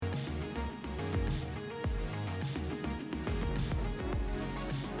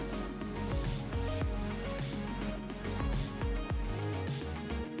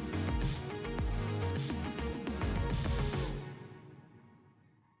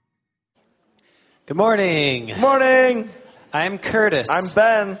Good morning. Good morning. I'm Curtis. I'm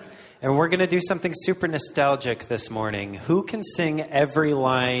Ben. And we're going to do something super nostalgic this morning. Who can sing every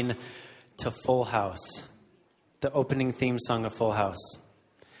line to Full House? The opening theme song of Full House.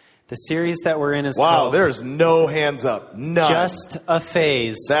 The series that we're in is called... Wow, there's no hands up. None. Just a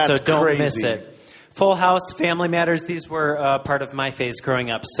Phase. That's so don't crazy. miss it. Full House, Family Matters, these were part of my phase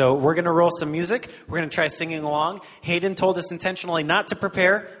growing up. So we're going to roll some music. We're going to try singing along. Hayden told us intentionally not to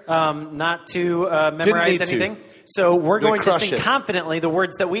prepare, not to memorize anything. So we're going to sing confidently the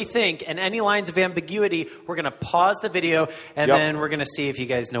words that we think, and any lines of ambiguity, we're going to pause the video, and then we're going to see if you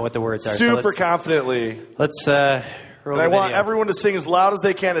guys know what the words are. Super confidently. Let's roll the video. I want everyone to sing as loud as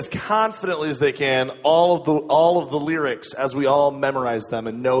they can, as confidently as they can, all of the lyrics as we all memorize them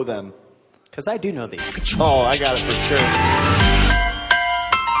and know them. Because I do know these. Oh, I got it for sure. All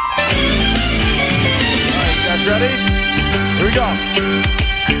right, you guys ready? Here we go.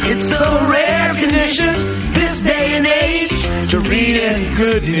 It's a rare condition this day and age to read any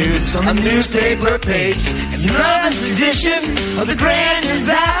good news on the newspaper page. It's another tradition of the grand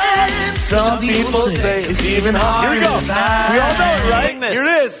design. Some people say it's even harder. Here we go. To find. We all know it, right? Sing this. Here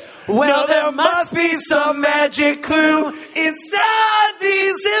it is. Well, there must be some magic clue inside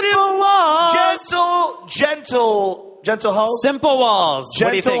these simple walls. Gentle halls? Simple walls.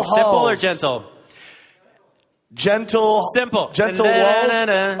 What do you think? Gentle Simple or halls. gentle? Gentle. Simple. Gentle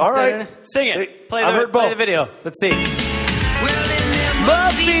walls. All right. Sing it. Hey, Play I've heard the both. video. Let's see. Well, then there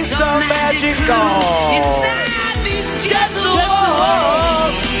Must be some magic clue inside these gentle Gentle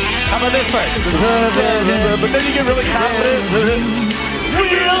walls. How about this part? But then you get really confident.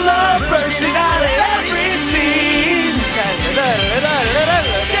 Real love bursting out of every scene.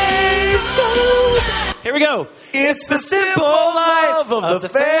 Here we go. It's the simple life of the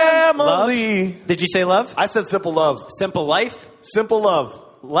family. Love? Did you say love? I said simple love. Simple life? Simple love.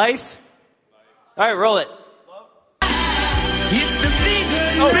 Life? All right, roll it. It's the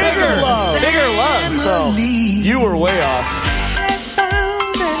bigger Bigger love. Bigger love. So, you were way off.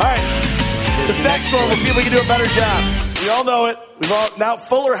 All right. This next one, we'll see if we can do a better job. We all know it. Now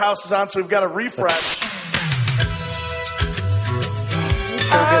Fuller House is on, so we've got to refresh.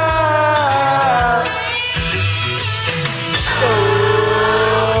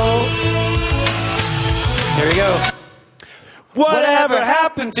 Here we go. Whatever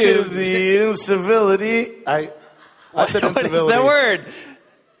happened to the incivility? I said What is incivility. the word?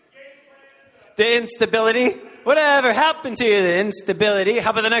 The instability? Whatever happened to the instability?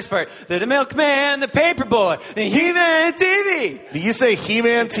 How about the next part? The milkman, the paperboy, the He-Man TV. Did you say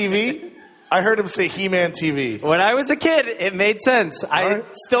He-Man TV? I heard him say He-Man TV. When I was a kid, it made sense. I right.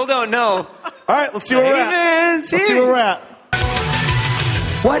 still don't know. All right, let's see where we're at. He-Man TV. Let's see where we're at.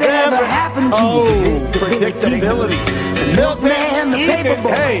 Whatever happened to the predictability. The milkman, the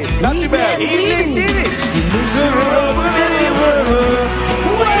paperboy. Hey, not too bad. Evening TV.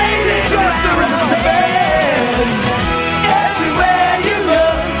 Wait, it's just around the bend. Everywhere you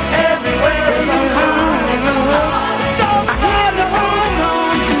look, everywhere is a home. Somebody hold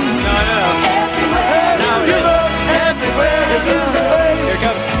on to. No. Everywhere Now you it look, everywhere is a place. Here it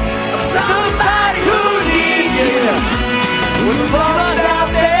comes. Somebody who needs you. When the lost out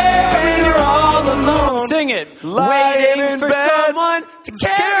there and you're all alone. Sing it. Lying Waiting in for bed, someone to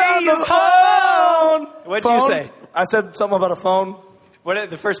Scared carry on you the home. phone. What'd you say? I said something about a phone. What?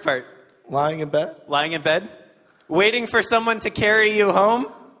 The first part. Lying in bed? Lying in bed. Waiting for someone to carry you home.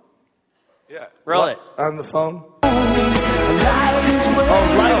 Yeah. Roll it. On the phone? Light is waiting.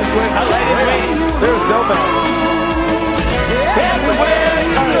 Oh, light is waiting. How light is waiting? There's no bed. Everywhere.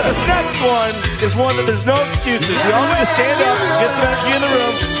 All right, this next one is one that there's no excuses. You all need to stand up, get some energy in the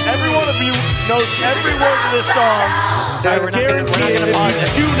room. Every one of you knows every word of this song. I we're not guarantee gonna if pause you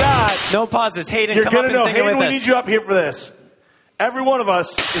it. do not, No pauses. Hayden, you're come going up to and know. sing it Hayden, with we us. need you up here for this. Every one of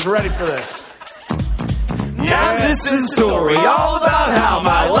us is ready for this. Now this is a story all about how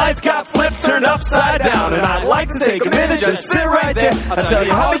my life got flipped, turned upside down, and I'd like to take a minute, just sit right there. I'll tell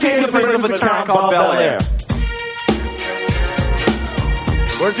you how I became the prince of a town called Bel Air.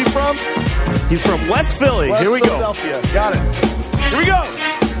 Where's he from? He's from West Philly. West Here we go. Philadelphia. Got it. Here we go.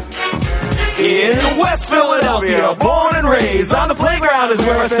 In West Philadelphia, born and raised, on the playground is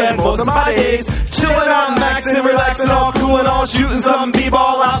where I spend most of my days. Chilling out, maxing, relaxing, all cool and all, shooting some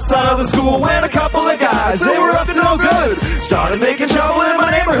b-ball outside of the school. When a couple of guys, they were up to no good, started making trouble in my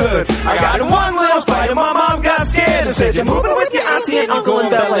neighborhood. I got in one little fight and my mom got scared and said, "You're moving with your auntie and uncle in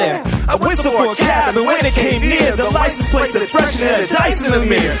Bel Air." I whistled for a cab, and when it came near, the license plate said fresh and had a dice in the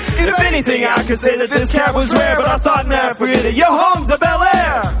mirror. And if anything, I could say that this cab was rare, but I thought, nah, forget it, your home's a Bel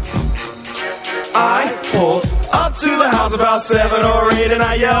Air. I pulled up to the house about 7 or 8, and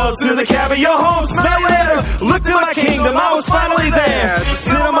I yelled to the cabin, yo home, smell you later. Looked to my kingdom, I was finally there to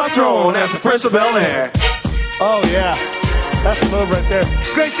sit on my throne as the Prince of Bel-Air. Oh, yeah. That's the move right there.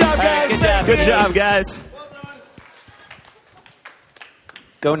 Great job, guys. Good job. Good job, guys.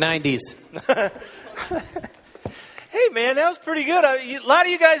 Go 90s. Hey, man, that was pretty good. A lot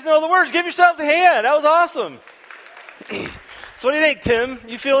of you guys know the words. Give yourselves a hand. That was awesome. So what do you think, Tim?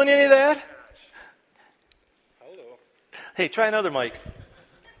 You feeling any of that? Hello. Hey, try another mic.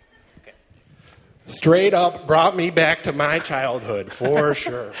 Straight up brought me back to my childhood, for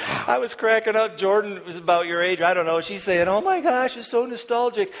sure. I was cracking up. Jordan was about your age. I don't know. She's saying, oh, my gosh, it's so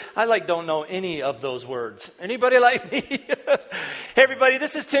nostalgic. I, don't know any of those words. Anybody like me? Hey, everybody,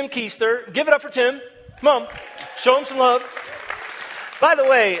 this is Tim Keister. Give it up for Tim. Come on. Show him some love. By the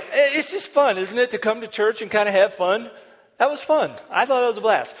way, it's just fun, isn't it, to come to church and kind of have fun? That was fun. I thought it was a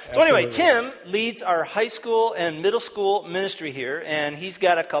blast. Absolutely. So anyway, Tim leads our high school and middle school ministry here, and he's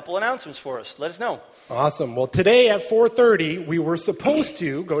got a couple announcements for us. Let us know. Awesome. Well, today at 4:30, we were supposed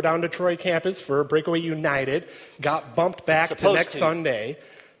to go down to Troy campus for Breakaway United. Got bumped back to next Sunday.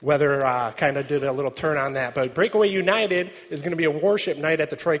 Weather kind of did a little turn on that. But Breakaway United is going to be a worship night at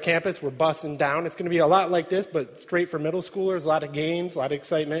the Troy campus. We're busting down. It's going to be a lot like this, but straight for middle schoolers. A lot of games, a lot of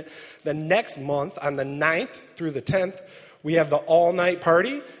excitement. The next month, on the 9th through the 10th, we have the all-night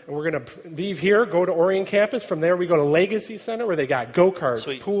party, and we're going to leave here, go to Orion campus. From there, we go to Legacy Center, where they got go-karts,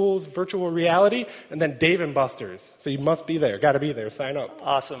 Sweet. pools, virtual reality, and then Dave & Buster's. So you must be there. Got to be there. Sign up.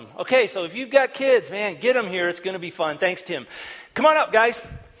 Awesome. Okay, so if you've got kids, man, get them here. It's going to be fun. Thanks, Tim. Come on up, guys.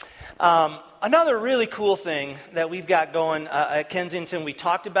 Another really cool thing that we've got going at Kensington, we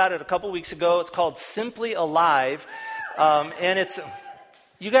talked about it a couple weeks ago. It's called Simply Alive, and it's...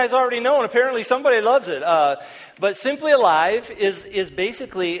 You guys already know, and apparently somebody loves it. But Simply Alive is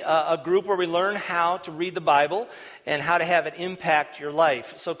basically a group where we learn how to read the Bible and how to have it impact your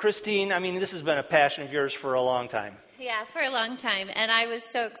life. So, Christine, this has been a passion of yours for a long time. Yeah, for a long time. And I was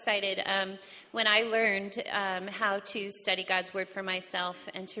so excited when I learned how to study God's Word for myself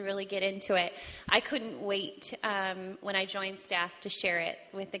and to really get into it. I couldn't wait when I joined staff to share it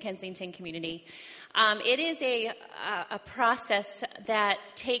with the Kensington community. It is a process that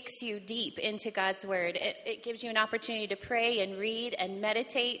takes you deep into God's Word. It gives you an opportunity to pray and read and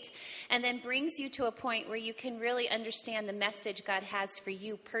meditate, and then brings you to a point where you can really understand the message God has for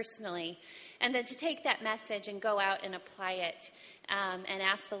you personally. And then to take that message and go out and apply it and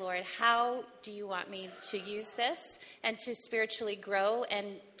ask the Lord, how do you want me to use this and to spiritually grow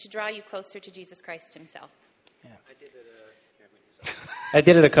and to draw you closer to Jesus Christ himself? Yeah. I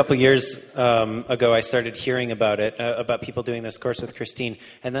did it a couple years ago. I started hearing about it, about people doing this course with Christine.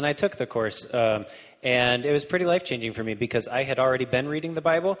 And then I took the course. And it was pretty life-changing for me because I had already been reading the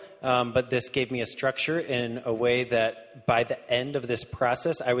Bible, but this gave me a structure in a way that by the end of this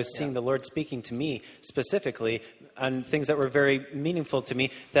process, I was seeing the Lord speaking to me specifically on things that were very meaningful to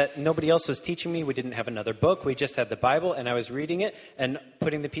me that nobody else was teaching me. We didn't have another book. We just had the Bible, and I was reading it and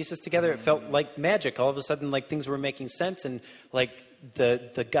putting the pieces together. It felt like magic. All of a sudden, like things were making sense, and like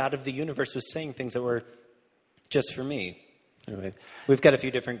the God of the universe was saying things that were just for me. Anyway, we've got a few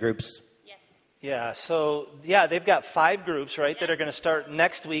different groups. Yeah, so, they've got 5 groups, right, that are going to start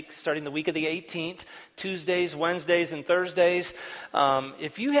next week, starting the week of the 18th, Tuesdays, Wednesdays, and Thursdays.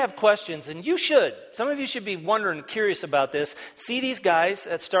 If you have questions, and you should, some of you should be wondering, curious about this, see these guys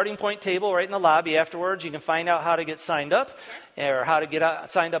at Starting Point table right in the lobby afterwards. You can find out how to get signed up or how to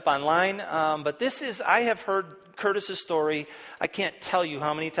get signed up online. But I have heard Curtis's story, I can't tell you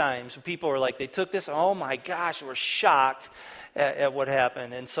how many times people were like, they took this, oh my gosh, we're shocked at what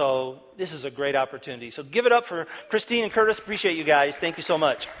happened. And so this is a great opportunity. So give it up for Christine and Curtis. Appreciate you guys. Thank you so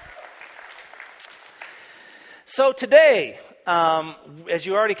much. So today, as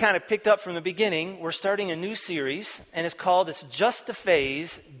you already kind of picked up from the beginning, we're starting a new series, and it's called It's Just a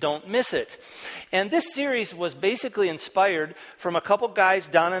Phase, Don't Miss It. And this series was basically inspired from a couple guys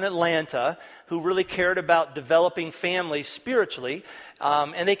down in Atlanta who really cared about developing families spiritually,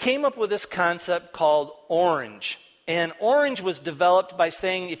 and they came up with this concept called orange. And orange was developed by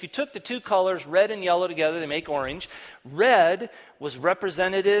saying if you took the two colors, red and yellow, together, they make orange. Red was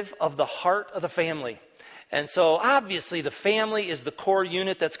representative of the heart of the family. And so obviously the family is the core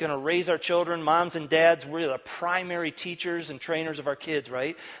unit that's going to raise our children. Moms and dads, we're the primary teachers and trainers of our kids,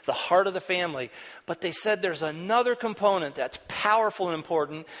 right? The heart of the family. But they said there's another component that's powerful and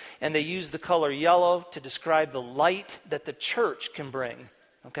important, and they use the color yellow to describe the light that the church can bring.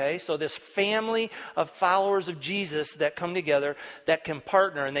 Okay, so this family of followers of Jesus that come together, that can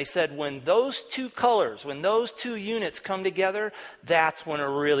partner. And they said when those two colors, when those two units come together, that's when it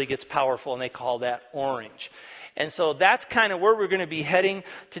really gets powerful. And they call that orange. And so that's kind of where we're going to be heading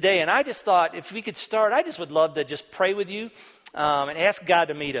today. And I just thought if we could start, I just would love to just pray with you and ask God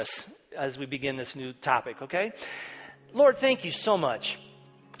to meet us as we begin this new topic, okay? Lord, thank you so much.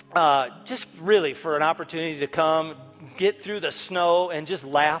 Just really for an opportunity to come, get through the snow and just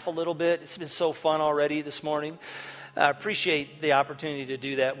laugh a little bit. It's been so fun already this morning. I appreciate the opportunity to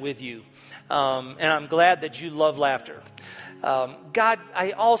do that with you. And I'm glad that you love laughter. God,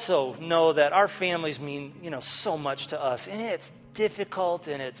 I also know that our families mean, so much to us. And it's difficult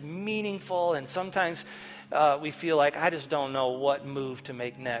and it's meaningful. And sometimes we feel like I just don't know what move to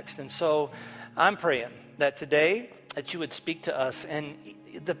make next. And so I'm praying that today that you would speak to us and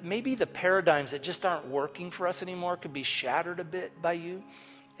maybe the paradigms that just aren't working for us anymore could be shattered a bit by you,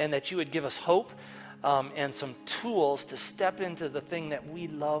 and that you would give us hope and some tools to step into the thing that we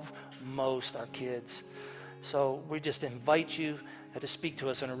love most, our kids. So we just invite you to speak to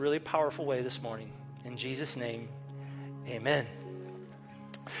us in a really powerful way this morning. In Jesus' name, amen.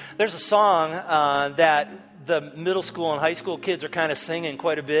 There's a song that the middle school and high school kids are kind of singing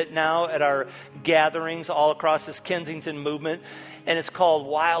quite a bit now at our gatherings all across this Kensington movement, and it's called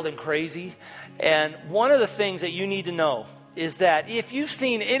Wild and Crazy. And one of the things that you need to know is that if you've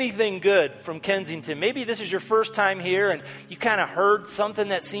seen anything good from Kensington, maybe this is your first time here and you kind of heard something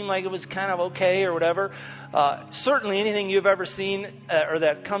that seemed like it was kind of okay or whatever, certainly anything you've ever seen or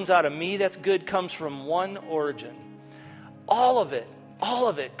that comes out of me that's good comes from one origin. All of it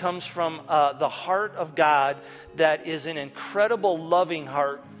comes from the heart of God that is an incredible loving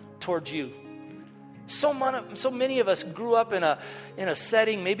heart towards you. So many of us grew up in a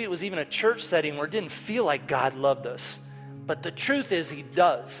setting, maybe it was even a church setting, where it didn't feel like God loved us. But the truth is He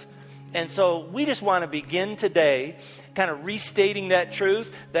does. And so we just want to begin today kind of restating that truth,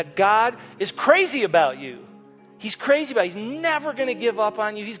 that God is crazy about you. He's crazy about you. He's never going to give up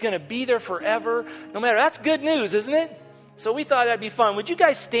on you. He's going to be there forever. No matter. That's good news, isn't it? So we thought that'd be fun. Would you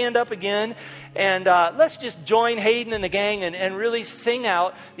guys stand up again? And let's just join Hayden and the gang and really sing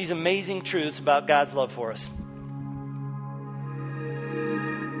out these amazing truths about God's love for us.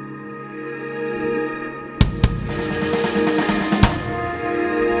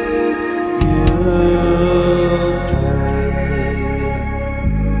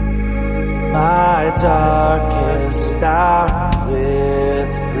 My darkest hour with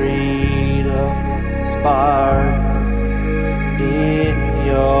freedom sparkling in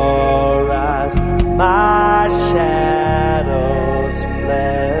your eyes. My shadows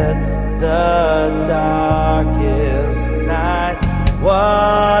fled the darkest night.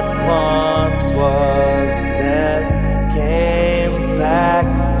 What once was dead came back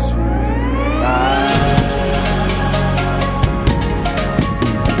to life.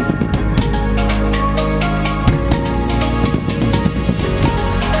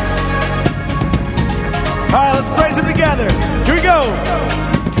 All right, let's praise Him together. Here we go.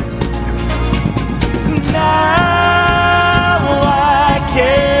 Now I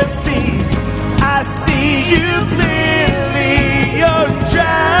can see, I see you clearly. You're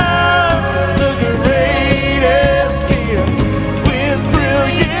drowned the greatest fear with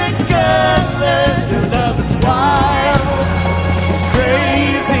brilliant colors. Your love is wild, it's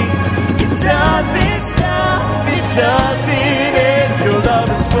crazy. It doesn't stop, it doesn't end. Your love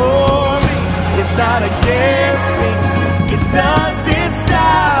is for me, it's not against me. It doesn't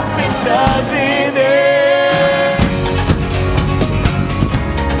stop, it doesn't end.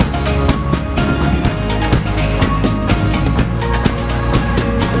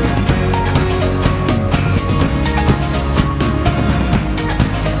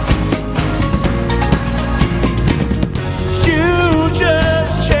 You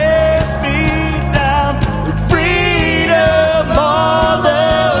just chase me down with freedom all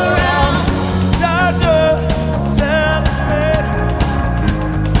around.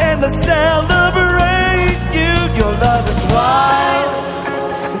 And I celebrate you. Your love is wild,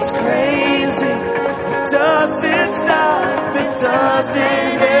 it's crazy. It doesn't stop, it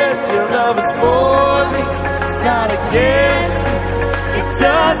doesn't end. Your love is for me, it's not against me. It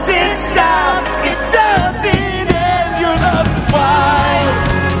doesn't stop, it doesn't end. Your love is wild,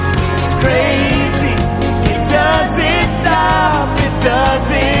 it's crazy. It doesn't stop, it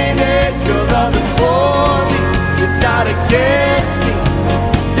doesn't end. Your love is for me, it's not against me.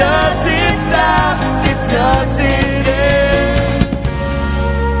 It doesn't stop, it doesn't end.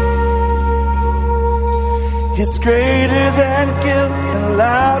 It's greater than guilt and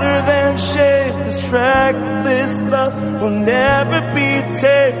louder than shame. This reckless love will never be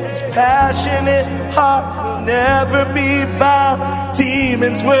tamed. This passionate heart will never be bound.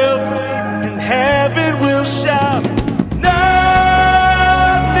 Demons will flee and heaven will shout. Nothing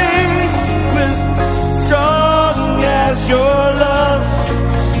will stop. as your love.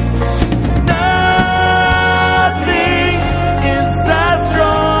 Nothing is as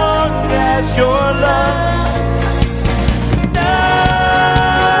strong as your love. Nothing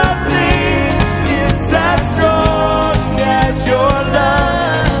is as strong as your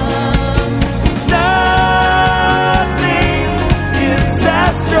love. Nothing is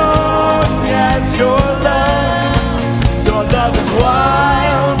as strong as your love. Your love is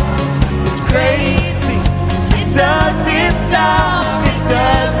wild, it's crazy, it doesn't stop, it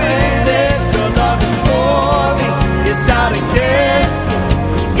doesn't end. Your love is for me, it's not against me,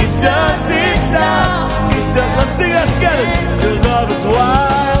 it doesn't stop, it doesn't. Let's sing that together. Your love is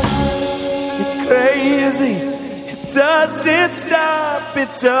wild, it's crazy, it doesn't stop,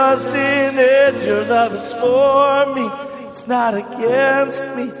 it doesn't end. Your love is for me, it's not against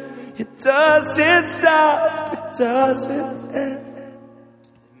me, it doesn't stop, it doesn't end.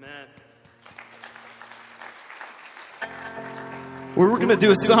 We're going to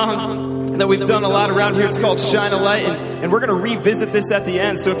do a song that we've done a lot around here. It's called Shine a Light, and we're going to revisit this at the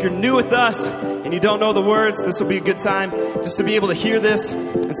end. So if you're new with us and you don't know the words, this will be a good time just to be able to hear this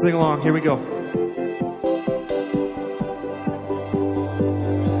and sing along. Here we go.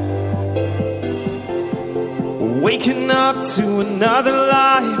 Waking up to another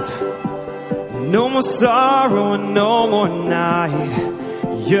life, no more sorrow and no more night.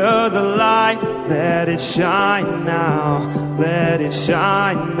 You're the light, let it shine now, let it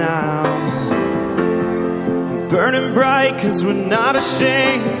shine now. Burning bright 'cause we're not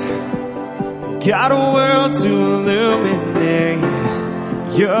ashamed, got a world to illuminate.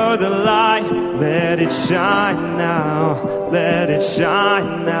 You're the light, let it shine now, let it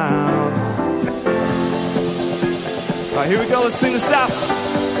shine now. All right, here we go, let's sing this out.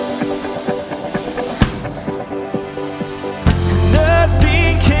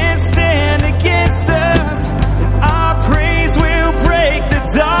 Nothing can stand against us, and our praise will break the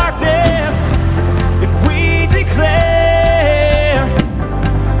darkness, and we declare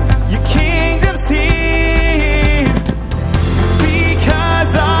your kingdom's here,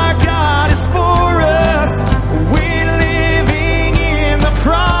 because our God is for us. We're living in the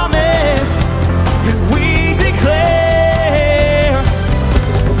promise, and we declare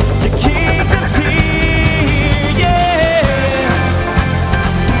your kingdom's here, yeah.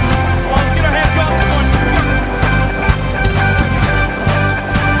 Let's get our hands going this morning.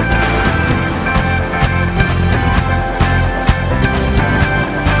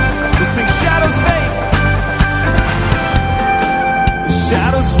 We sing shadows fade. The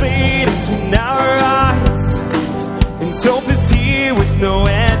shadows fade as we now rise, and hope is here with no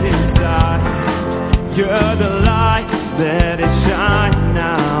end in sight. You're the light, let it shine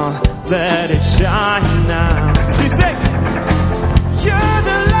now, let it shine now. See, say, you're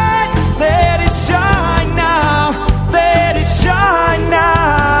the light, let it shine now, let it shine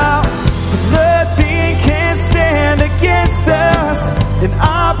now. Nothing can stand against us, and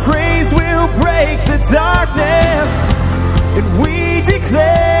our praise will break the darkness, and we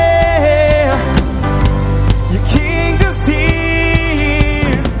declare your kingdom's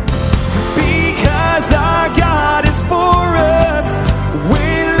here, because our God is for us.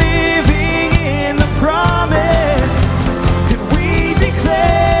 We're living in the promise, and we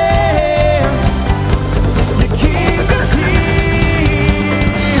declare your kingdom's here.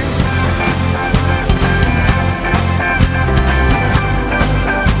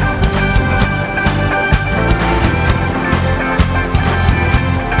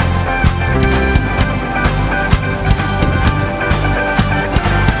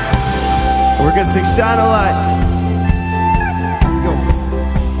 We're gonna sing Shine a Light. Here we go.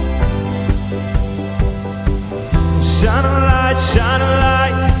 Shine a light, shine a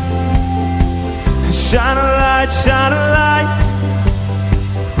light. Shine a light, shine a light.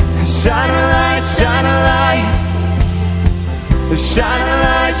 Shine a light, shine a light. Shine a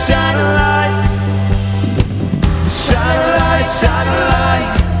light, shine a light. Shine a light, shine a light.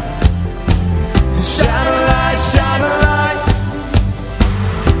 Shine a light, shine a light.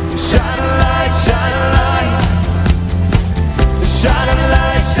 Shine a light, shine a light. Shine a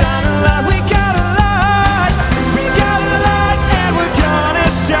light, shine a light. We got a light, and we're gonna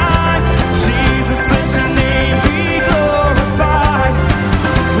shine. Jesus, let your name be glorified.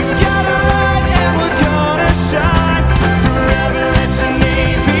 We got a light, and we're gonna shine. Forever let your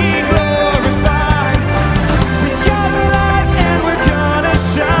name be glorified.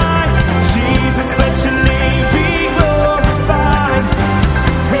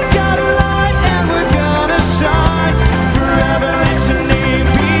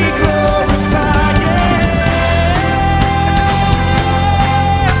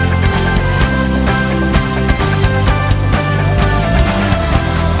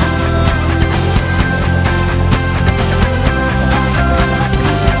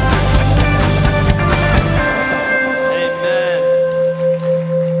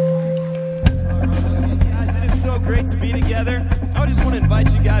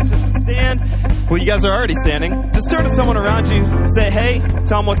 invite you guys just to stand. Well, you guys are already standing. Just turn to someone around you, say hey,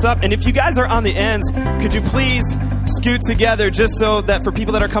 tell them what's up. And if you guys are on the ends, could you please scoot together just so that for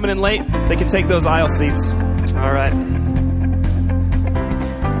people that are coming in late, they can take those aisle seats. All right.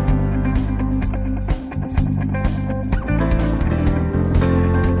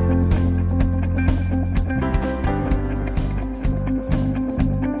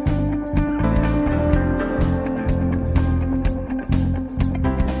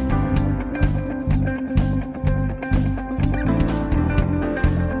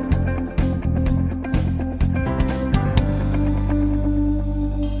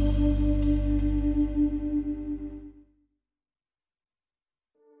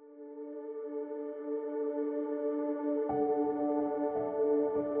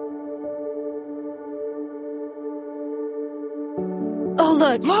 Oh,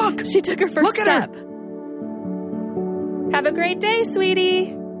 look. Look! She took her first Look at step. Have a great day,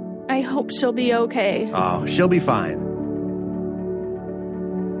 sweetie. I hope she'll be okay. Oh, she'll be fine.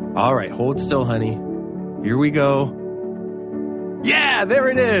 All right, hold still, honey. Here we go. Yeah, there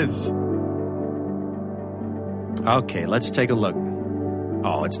it is. Okay, let's take a look.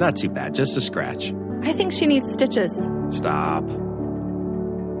 Oh, it's not too bad, just a scratch. I think she needs stitches. Stop.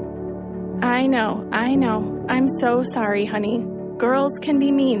 I know. I'm so sorry, honey. Girls can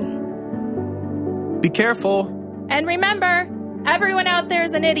be mean. Be careful. And remember, everyone out there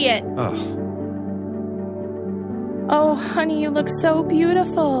is an idiot. Ugh. Oh, honey, you look so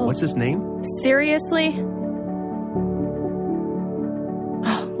beautiful. What's his name? Seriously?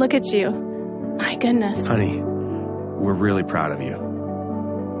 Oh, look at you. My goodness. Honey, we're really proud of you.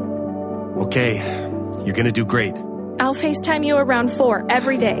 Okay, you're gonna do great. I'll FaceTime you around 4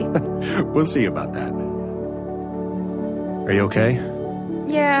 every day. We'll see about that. Are you okay?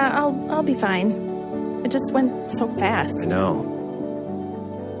 Yeah, I'll be fine. It just went so fast. I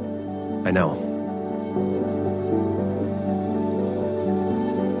know.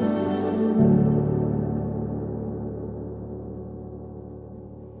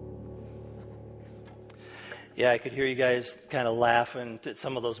 Yeah, I could hear you guys kind of laughing at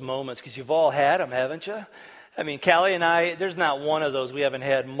some of those moments because you've all had them, haven't you? I mean, Callie and I, there's not one of those we haven't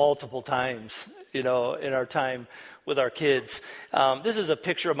had multiple times, in our time with our kids. This is a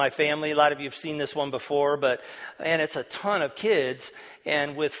picture of my family. A lot of you have seen this one before, and it's a ton of kids.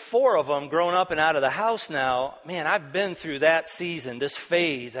 And with 4 of them grown up and out of the house now, man, I've been through that season, this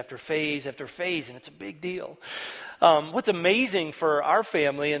phase after phase after phase, and it's a big deal. What's amazing for our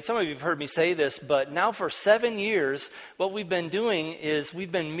family, and some of you have heard me say this, but now for 7 years, what we've been doing is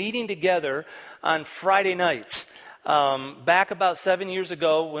we've been meeting together on Friday nights. Back about 7 years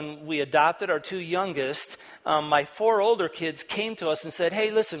ago when we adopted our 2 youngest, my 4 older kids came to us and said, hey,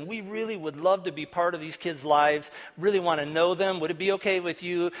 listen, we really would love to be part of these kids' lives, really want to know them. Would it be okay with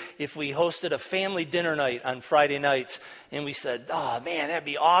you if we hosted a family dinner night on Friday nights? And we said, oh, man, that'd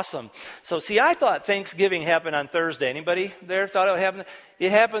be awesome. So, see, I thought Thanksgiving happened on Thursday. Anybody there thought it would happen?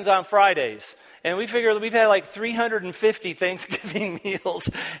 It happens on Fridays. And we figure we've had like 350 Thanksgiving meals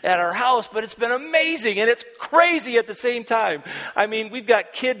at our house, but it's been amazing and it's crazy at the same time. I mean, we've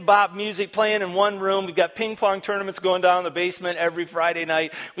got kid bop music playing in one room. We've got ping pong tournaments going down in the basement every Friday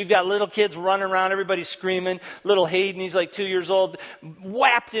night. We've got little kids running around, everybody screaming. Little Hayden, he's like 2 years old,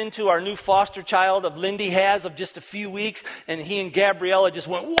 whapped into our new foster child of Lindy has of just a few weeks, and he and Gabriella just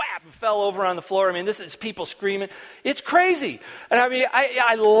went whap and fell over on the floor. I mean, this is people screaming. It's crazy. And I mean,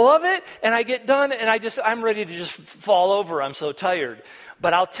 I love it, and I get done, and I'm ready to just fall over. I'm so tired.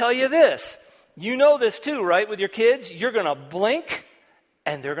 But I'll tell you this. You know this too, right? With your kids, you're going to blink,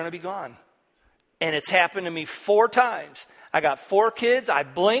 and they're going to be gone. And it's happened to me 4 times. I got 4 kids, I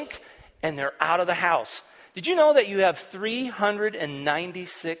blinked, and they're out of the house. Did you know that you have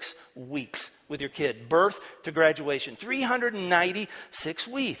 396 weeks with your kid, birth to graduation? 396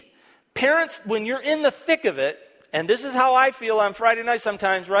 weeks. Parents, when you're in the thick of it, and this is how I feel on Friday night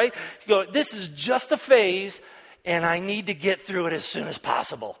sometimes, right? You go, this is just a phase, and I need to get through it as soon as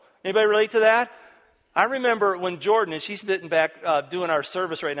possible. Anybody relate to that? I remember when Jordan, and she's sitting back doing our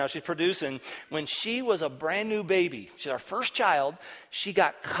service right now, she's producing, when she was a brand new baby, she's our first child, she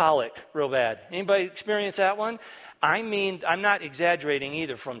got colic real bad. Anybody experience that one? I mean, I'm not exaggerating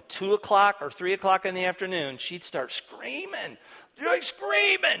either. From 2 o'clock or 3 o'clock in the afternoon, she'd start screaming,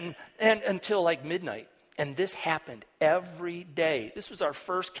 and until like midnight. And this happened every day. This was our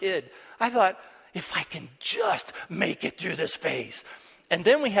first kid. I thought, if I can just make it through this phase. And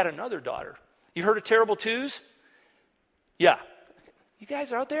then we had another daughter. You heard of terrible twos? Yeah. You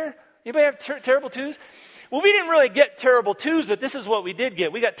guys are out there? Anybody have terrible twos? Well, we didn't really get terrible twos, but this is what we did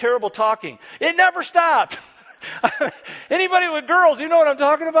get. We got terrible talking. It never stopped. Anybody with girls, you know what I'm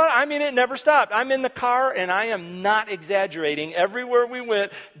talking about? I mean, it never stopped. I'm in the car, and I am not exaggerating. Everywhere we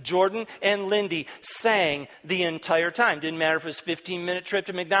went, Jordan and Lindy sang the entire time. Didn't matter if it was a 15-minute trip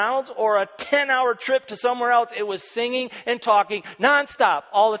to McDonald's or a 10-hour trip to somewhere else. It was singing and talking nonstop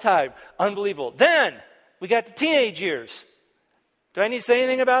all the time. Unbelievable. Then we got to teenage years. Do I need to say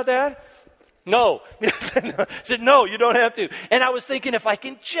anything about that? No. I said, no, you don't have to. And I was thinking, if I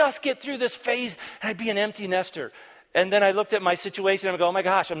can just get through this phase, I'd be an empty nester. And then I looked at my situation and I go, oh my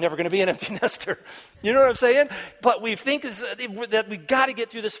gosh, I'm never going to be an empty nester. You know what I'm saying? But we think that we got to get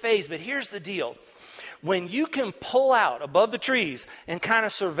through this phase. But here's the deal. When you can pull out above the trees and kind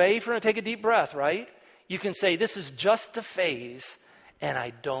of survey for and take a deep breath, right? You can say, this is just a phase and I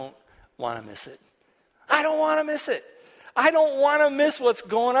don't want to miss it. I don't want to miss it. I don't want to miss what's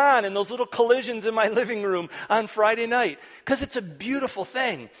going on in those little collisions in my living room on Friday night because it's a beautiful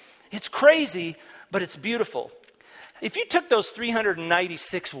thing. It's crazy, but it's beautiful. If you took those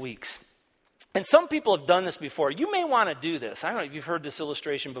 396 weeks, and some people have done this before, you may want to do this. I don't know if you've heard this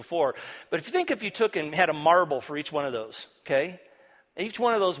illustration before, but if you took and had a marble for each one of those, okay? Each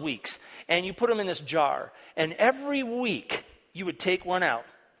one of those weeks, and you put them in this jar, and every week you would take one out,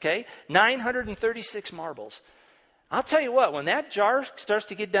 okay? 936 marbles. I'll tell you what, when that jar starts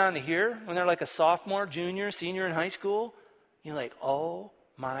to get down to here, when they're like a sophomore, junior, senior in high school, you're like, oh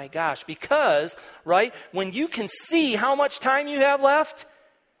my gosh. Because, right, when you can see how much time you have left,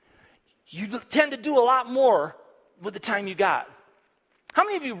 you tend to do a lot more with the time you got. How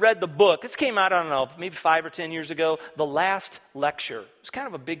many of you read the book? This came out, I don't know, maybe 5 or 10 years ago, The Last Lecture. It was kind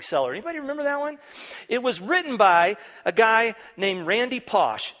of a big seller. Anybody remember that one? It was written by a guy named Randy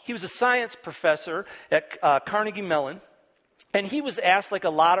Pausch. He was a science professor at Carnegie Mellon. And he was asked, like a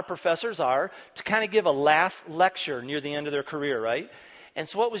lot of professors are, to kind of give a last lecture near the end of their career, right? And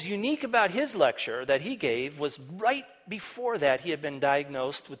so what was unique about his lecture that he gave was right before that he had been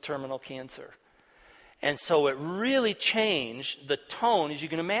diagnosed with terminal cancer. And so it really changed the tone, as you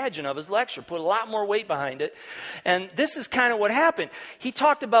can imagine, of his lecture, put a lot more weight behind it. And this is kind of what happened. He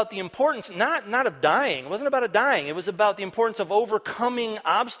talked about the importance, not of dying. It wasn't about a dying. It was about the importance of overcoming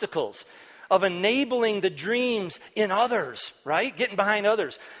obstacles, of enabling the dreams in others, right? Getting behind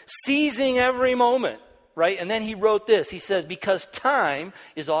others, seizing every moment, right? And then he wrote this. He says, because time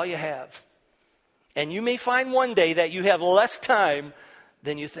is all you have. And you may find one day that you have less time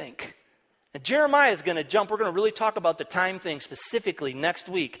than you think. And Jeremiah is going to jump. We're going to really talk about the time thing specifically next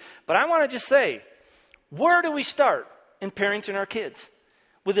week. But I want to just say, where do we start in parenting our kids?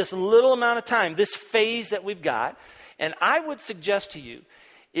 With this little amount of time, this phase that we've got. And I would suggest to you,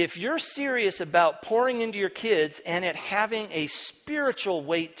 if you're serious about pouring into your kids and it having a spiritual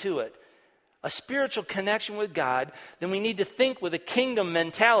weight to it, a spiritual connection with God, then we need to think with a kingdom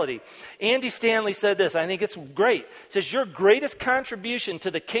mentality. Andy Stanley said this, I think it's great. It says, your greatest contribution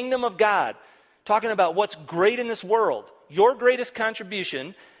to the kingdom of God, talking about what's great in this world, your greatest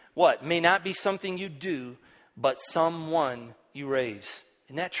contribution, what? May not be something you do, but someone you raise.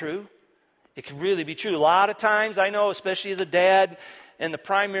 Isn't that true? It can really be true. A lot of times, I know, especially as a dad, and the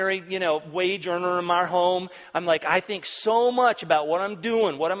primary, wage earner in our home, I'm like, I think so much about what I'm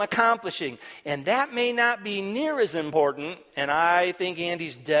doing, what I'm accomplishing. And that may not be near as important. And I think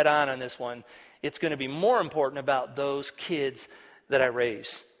Andy's dead on this one. It's going to be more important about those kids that I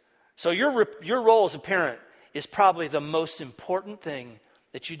raise. So your role as a parent is probably the most important thing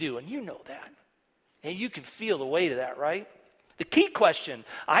that you do. And you know that. And you can feel the weight of that, right? The key question,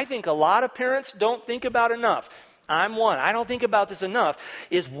 I think a lot of parents don't think about enough. I'm one. I don't think about this enough,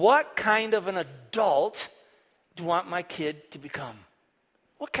 is what kind of an adult do I want my kid to become?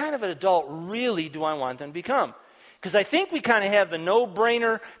 What kind of an adult really do I want them to become? Because I think we kind of have the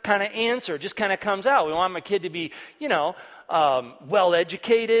no-brainer kind of answer. It just kind of comes out. We want my kid to be,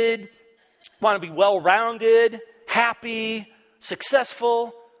 well-educated, want to be well-rounded, happy,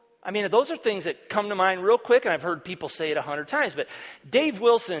 successful. I mean, those are things that come to mind real quick, and I've heard people say it 100 times. But Dave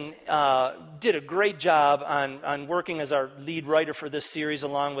Wilson did a great job on working as our lead writer for this series,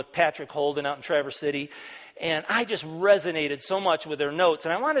 along with Patrick Holden out in Traverse City. And I just resonated so much with their notes,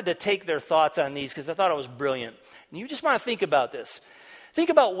 and I wanted to take their thoughts on these because I thought it was brilliant. And you just want to think about this.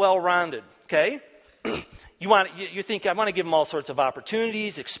 Think about well-rounded, okay? You think, I want to give them all sorts of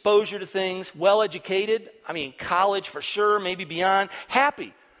opportunities, exposure to things, well-educated, college for sure, maybe beyond,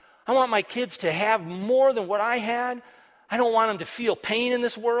 happy. I want my kids to have more than what I had. I don't want them to feel pain in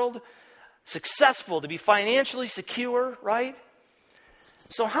this world. Successful, to be financially secure, right?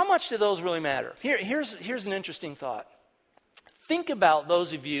 So how much do those really matter? Here's an interesting thought. Think about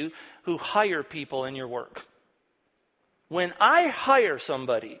those of you who hire people in your work. When I hire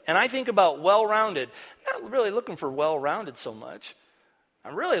somebody and I think about well-rounded, I'm not really looking for well-rounded so much.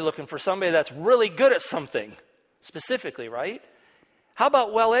 I'm really looking for somebody that's really good at something specifically, right? How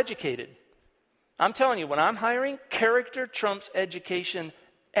about well-educated? I'm telling you, when I'm hiring, character trumps education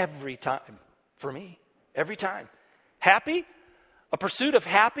every time for me. Every time. Happy? A pursuit of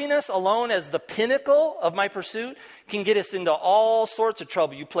happiness alone as the pinnacle of my pursuit can get us into all sorts of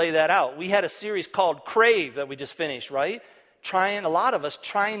trouble. You play that out. We had a series called Crave that we just finished, right? A lot of us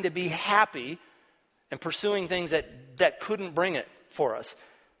trying to be happy and pursuing things that couldn't bring it for us.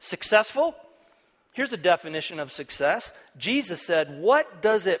 Successful? Here's the definition of success. Jesus said, what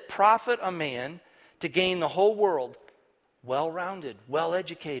does it profit a man to gain the whole world? Well-rounded,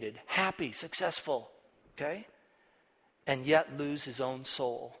 well-educated, happy, successful, okay? And yet lose his own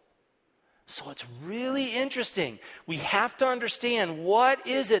soul. So it's really interesting. We have to understand what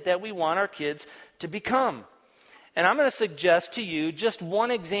is it that we want our kids to become. And I'm going to suggest to you just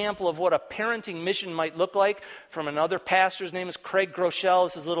one example of what a parenting mission might look like from another pastor. His name is Craig Groeschel.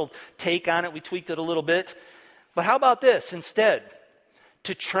 This is a little take on it. We tweaked it a little bit. But how about this instead?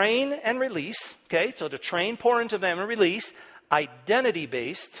 To train and release, okay? So to train, pour into them, and release,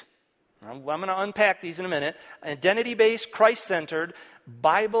 identity-based. I'm going to unpack these in a minute. Identity-based, Christ-centered,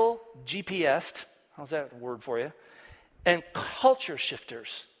 Bible GPS. How's that word for you? And culture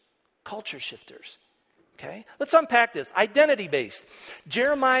shifters. Culture shifters. Okay? Let's unpack this. Identity-based.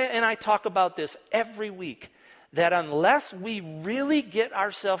 Jeremiah and I talk about this every week. That unless we really get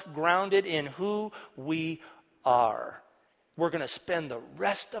ourselves grounded in who we are, we're going to spend the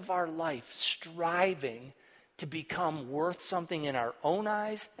rest of our life striving to become worth something in our own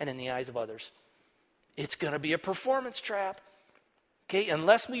eyes and in the eyes of others. It's going to be a performance trap. Okay?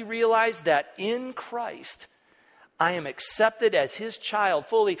 Unless we realize that in Christ, I am accepted as his child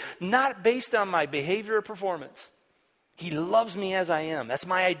fully, not based on my behavior or performance. He loves me as I am. That's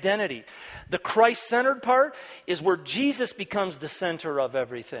my identity. The Christ-centered part is where Jesus becomes the center of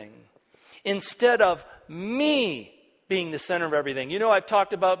everything, instead of me being the center of everything. You know, I've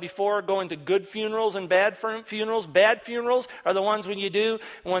talked about before going to good funerals and bad funerals. Bad funerals are the ones when you do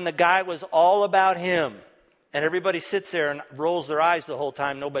when the guy was all about him. And everybody sits there and rolls their eyes the whole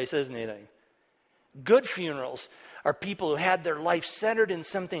time. Nobody says anything. Good funerals are people who had their life centered in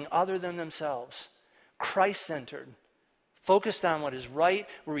something other than themselves. Christ-centered. Focused on what is right.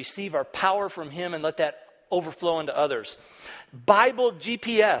 We receive our power from him and let that overflow into others. Bible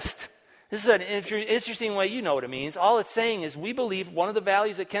GPS. This is an interesting way, you know what it means. All it's saying is we believe one of the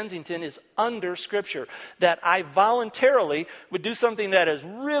values at Kensington is under Scripture. That I voluntarily would do something that is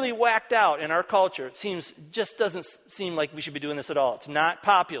really whacked out in our culture. It just doesn't seem like we should be doing this at all. It's not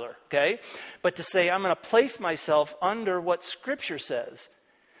popular, okay? But to say I'm going to place myself under what Scripture says.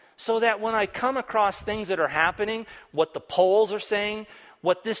 So that when I come across things that are happening, what the polls are saying,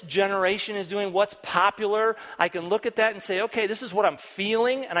 what this generation is doing, what's popular, I can look at that and say, okay, this is what I'm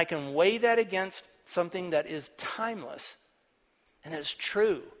feeling, and I can weigh that against something that is timeless and that is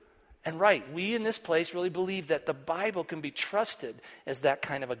true and right. We in this place really believe that the Bible can be trusted as that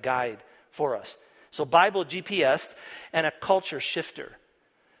kind of a guide for us. So Bible GPS and a culture shifter.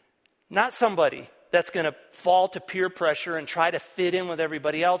 Not somebody that's going to fall to peer pressure and try to fit in with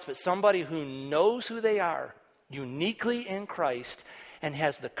everybody else, but somebody who knows who they are uniquely in Christ and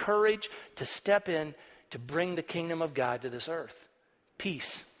has the courage to step in to bring the kingdom of God to this earth.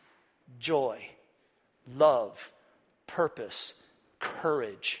 Peace, joy, love, purpose,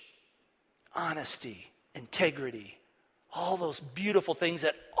 courage, honesty, integrity. All those beautiful things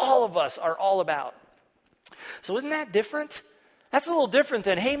that all of us are all about. So isn't that different? That's a little different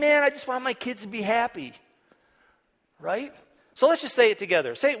than, hey man, I just want my kids to be happy. Right? So let's just say it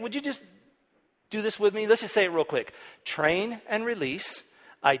together. Would you just do this with me? Let's just say it real quick. Train and release,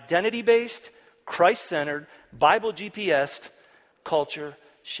 identity-based, Christ-centered, Bible GPS, culture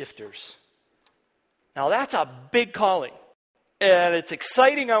shifters. Now that's a big calling. And it's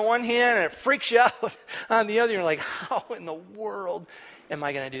exciting on one hand and it freaks you out on the other. You're like, how in the world am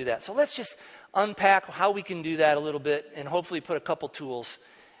I going to do that? So let's just unpack how we can do that a little bit and hopefully put a couple tools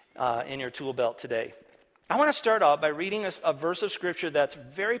in your tool belt today. I want to start off by reading a verse of Scripture that's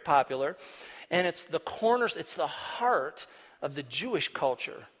very popular. And it's it's the heart of the Jewish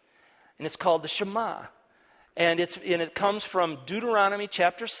culture. And it's called the Shema. And it comes from Deuteronomy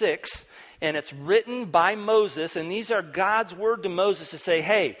chapter 6. And it's written by Moses. And these are God's word to Moses to say,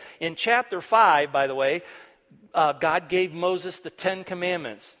 hey, in chapter 5, by the way, God gave Moses the 10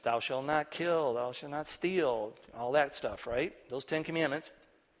 commandments. Thou shalt not kill, thou shalt not steal, all that stuff, right? Those 10 commandments.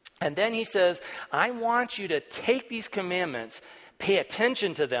 And then he says, I want you to take these commandments, pay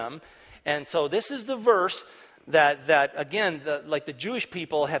attention to them. And so this is the verse that again, like the Jewish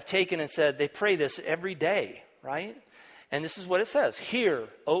people have taken and said they pray this every day, right? And this is what it says. Hear,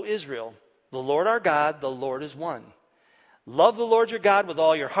 O Israel, the Lord our God, the Lord is one. Love the Lord your God with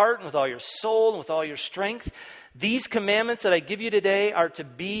all your heart and with all your soul and with all your strength. These commandments that I give you today are to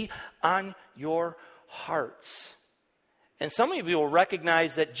be on your hearts. And some of you will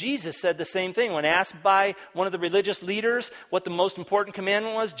recognize that Jesus said the same thing. When asked by one of the religious leaders what the most important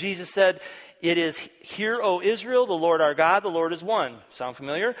commandment was, Jesus said, it is, hear, O Israel, the Lord our God, the Lord is one. Sound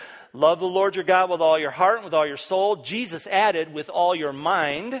familiar? Love the Lord your God with all your heart and with all your soul. Jesus added, with all your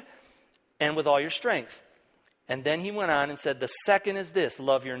mind and with all your strength. And then he went on and said, the second is this,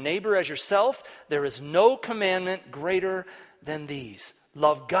 love your neighbor as yourself. There is no commandment greater than these.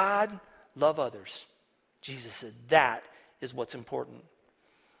 Love God, love others. Jesus said, that is what's important.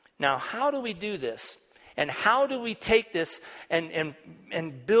 Now, how do we do this? And how do we take this and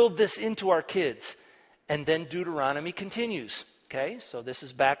build this into our kids? And then Deuteronomy continues. Okay, so this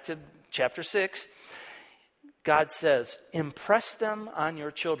is back to chapter 6. God says, impress them on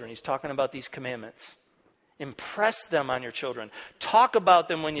your children. He's talking about these commandments. Impress them on your children. Talk about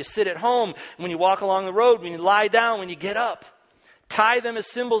them when you sit at home, when you walk along the road, when you lie down, when you get up. Tie them as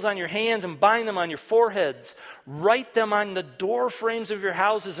symbols on your hands and bind them on your foreheads. Write them on the door frames of your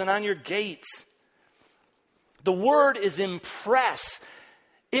houses and on your gates. The word is impress.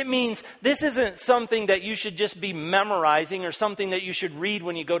 It means this isn't something that you should just be memorizing or something that you should read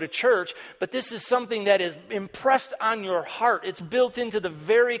when you go to church, but this is something that is impressed on your heart. It's built into the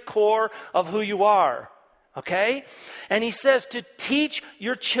very core of who you are. Okay? And he says to teach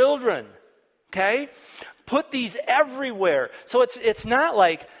your children. Okay? Put these everywhere. So it's not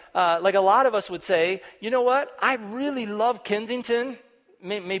like a lot of us would say, you know what? I really love Kensington.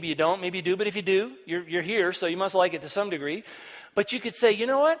 Maybe you don't, maybe you do, but if you do, you're here, so you must like it to some degree. But you could say, you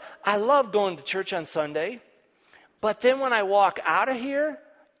know what? I love going to church on Sunday, but then when I walk out of here,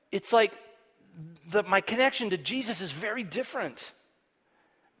 it's like my connection to Jesus is very different.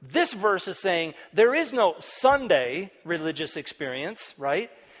 This verse is saying there is no Sunday religious experience, right?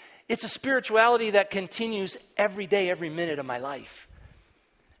 It's a spirituality that continues every day, every minute of my life.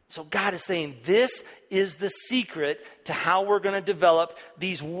 So God is saying this is the secret to how we're going to develop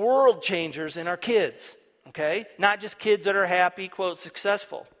these world changers in our kids. Okay? Not just kids that are happy, quote,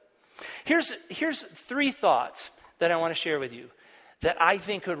 successful. Here's 3 thoughts that I want to share with you that I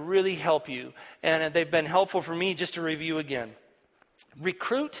think could really help you. And they've been helpful for me just to review again.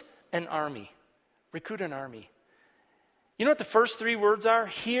 Recruit an army. Recruit an army. You know what the first 3 words are?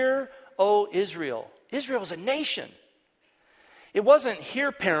 Hear, O Israel. Israel is a nation. It wasn't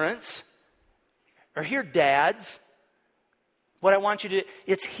hear parents or hear dads. What I want you to,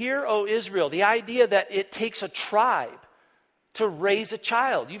 it's hear, O Israel. The idea that it takes a tribe to raise a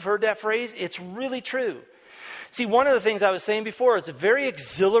child. You've heard that phrase? It's really true. See, one of the things I was saying before, it's very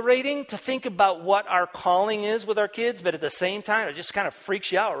exhilarating to think about what our calling is with our kids, but at the same time, it just kind of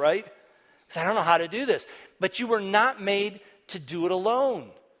freaks you out, right? Because I don't know how to do this. But you were not made to do it alone.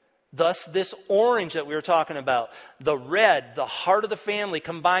 Thus, this orange that we were talking about, the red, the heart of the family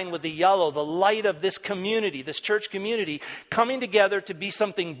combined with the yellow, the light of this community, this church community, coming together to be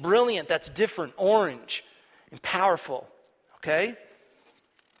something brilliant that's different, orange and powerful, okay?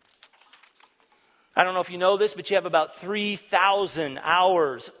 I don't know if you know this, but you have about 3,000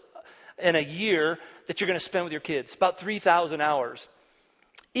 hours in a year that you're going to spend with your kids, about 3,000 hours.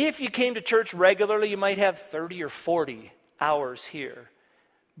 If you came to church regularly, you might have 30 or 40 hours here.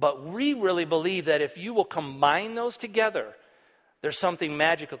 But we really believe that if you will combine those together, there's something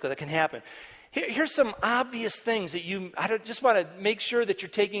magical that can happen. Here's some obvious things that I just want to make sure that you're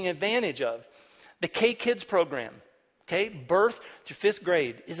taking advantage of. The K-Kids program, okay, birth through 5th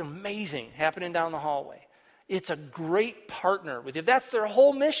grade is amazing, happening down the hallway. It's a great partner with you. That's their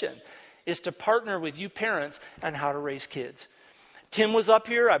whole mission, is to partner with you parents on how to raise kids. Tim was up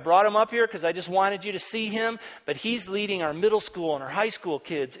here. I brought him up here because I just wanted you to see him. But he's leading our middle school and our high school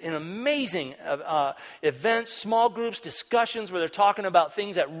kids in amazing events, small groups, discussions where they're talking about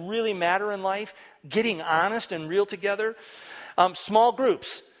things that really matter in life, getting honest and real together. Small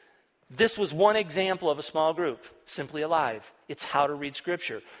groups. This was one example of a small group, Simply Alive. It's how to read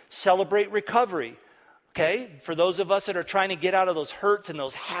Scripture. Celebrate recovery. Okay, for those of us that are trying to get out of those hurts and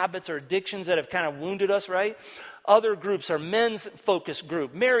those habits or addictions that have kind of wounded us, right? Other groups are men's focus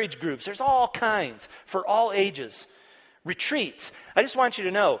group, marriage groups. There's all kinds for all ages. Retreats. I just want you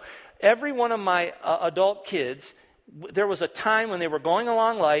to know, every one of my adult kids, there was a time when they were going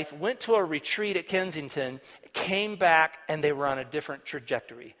along life, went to a retreat at Kensington, came back, and they were on a different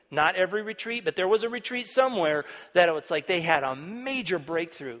trajectory. Not every retreat, but there was a retreat somewhere that it was like they had a major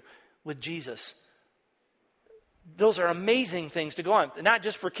breakthrough with Jesus. those are amazing things to go on. Not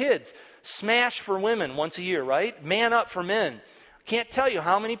just for kids. Smash for women once a year, right? Man Up for men. Can't tell you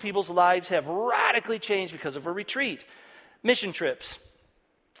how many people's lives have radically changed because of a retreat. Mission trips.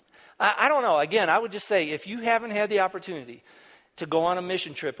 I don't know. Again, I would just say, if you haven't had the opportunity to go on a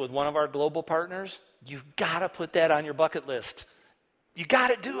mission trip with one of our global partners, you've got to put that on your bucket list. You got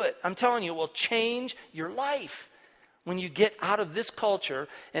to do it. I'm telling you, it will change your life when you get out of this culture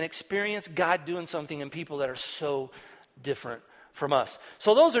and experience God doing something in people that are so different from us.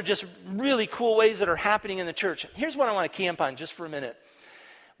 So those are just really cool ways that are happening in the church. Here's what I want to camp on just for a minute.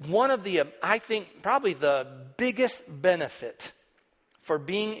 One of the, I think, probably the biggest benefit for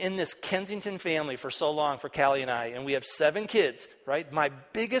being in this Kensington family for so long for Callie and I, and we have 7 kids, right? My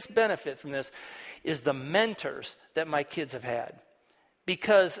biggest benefit from this is the mentors that my kids have had.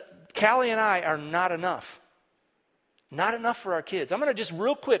 Because Callie and I are not enough. Not enough for our kids. I'm going to just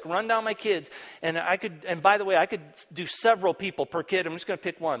real quick run down my kids. And by the way, I could do several people per kid. I'm just going to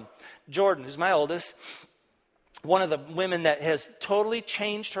pick one. Jordan, who's my oldest. One of the women that has totally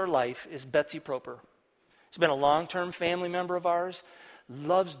changed her life is Betsy Proper. She's been a long-term family member of ours.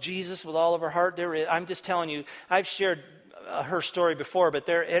 Loves Jesus with all of her heart. I'm just telling you, I've shared her story before, but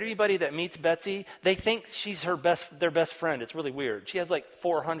everybody that meets Betsy, they think she's their best friend. It's really weird. She has like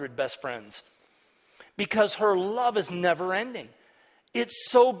 400 best friends because her love is never ending. It's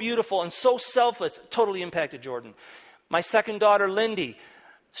so beautiful and so selfless. Totally impacted Jordan. My second daughter, Lindy,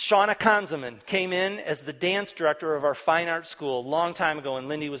 Shauna Konzeman, came in as the dance director of our fine arts school a long time ago, and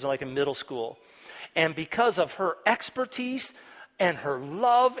Lindy was like in middle school. And because of her expertise and her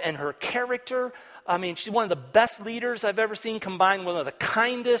love and her character, I mean, she's one of the best leaders I've ever seen, combined with one of the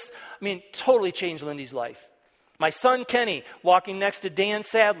kindest. I mean, totally changed Lindy's life. My son, Kenny, walking next to Dan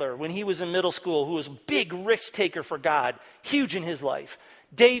Sadler when he was in middle school, who was a big risk taker for God, huge in his life.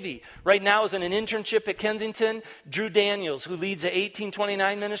 Davey, right now is in an internship at Kensington. Drew Daniels, who leads the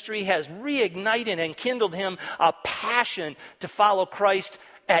 1829 ministry, has reignited and kindled him a passion to follow Christ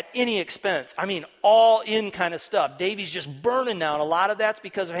at any expense. I mean, all in kind of stuff. Davey's just burning now, and a lot of that's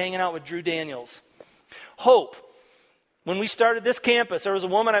because of hanging out with Drew Daniels. Hope. When we started this campus, there was a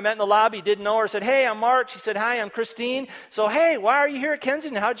woman I met in the lobby, didn't know her, said, "Hey, I'm Mark." She said, "Hi, I'm Christine." So, "Hey, why are you here at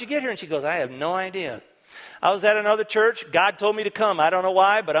Kensington? How'd you get here?" And she goes, "I have no idea. I was at another church. God told me to come. I don't know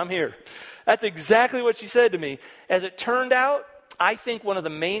why, but I'm here." That's exactly what she said to me. As it turned out, I think one of the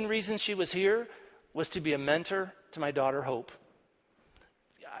main reasons she was here was to be a mentor to my daughter, Hope.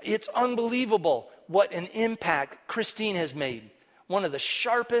 It's unbelievable what an impact Christine has made. One of the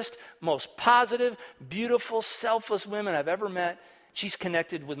sharpest, most positive, beautiful, selfless women I've ever met. She's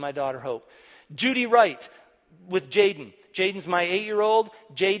connected with my daughter, Hope. Judy Wright with Jaden. Jaden's my 8-year-old.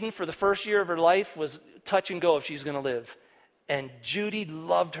 Jaden, for the first year of her life, was touch and go if she's going to live. And Judy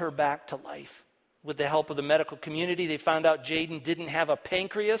loved her back to life. With the help of the medical community, they found out Jaden didn't have a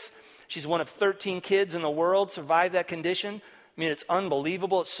pancreas. She's one of 13 kids in the world survived that condition. I mean, it's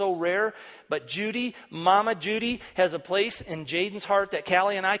unbelievable. It's so rare. But Judy, Mama Judy, has a place in Jaden's heart that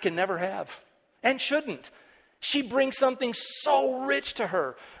Callie and I can never have and shouldn't. She brings something so rich to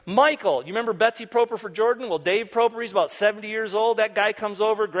her. Michael, you remember Betsy Proper for Jordan? Well, Dave Proper, he's about 70 years old. That guy comes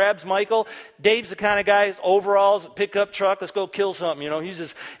over, grabs Michael. Dave's the kind of guy, his overalls, pickup truck, let's go kill something, you know.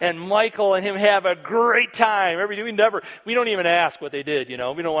 And Michael and him have a great time. We don't even ask what they did, you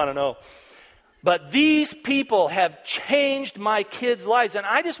know. We don't want to know. But these people have changed my kids' lives. And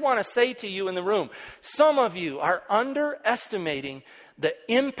I just want to say to you in the room, some of you are underestimating the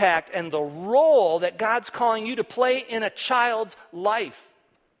impact and the role that God's calling you to play in a child's life.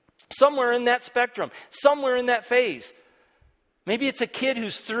 Somewhere in that spectrum, somewhere in that phase. Maybe it's a kid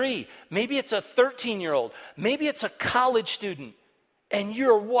who's 3. Maybe it's a 13-year-old. Maybe it's a college student. And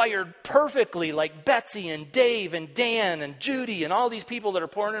you're wired perfectly like Betsy and Dave and Dan and Judy and all these people that are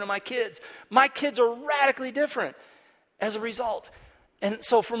pouring into my kids. My kids are radically different as a result. And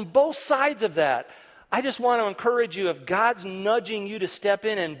so from both sides of that, I just want to encourage you, if God's nudging you to step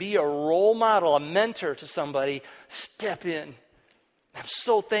in and be a role model, a mentor to somebody, step in. I'm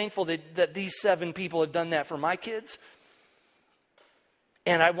so thankful that these 7 people have done that for my kids.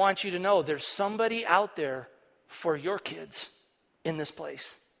 And I want you to know there's somebody out there for your kids in this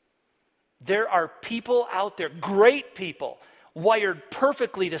place. There are people out there, great people, wired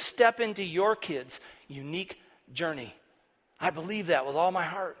perfectly to step into your kids' unique journey. I believe that with all my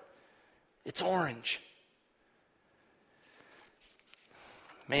heart. It's orange.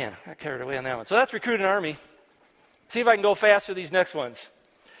 Man, I got carried away on that one. So that's Recruit an Army. See if I can go fast through these next ones.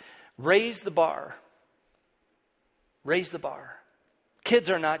 Raise the bar. Raise the bar. Kids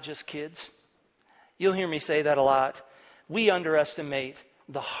are not just kids. You'll hear me say that a lot. We underestimate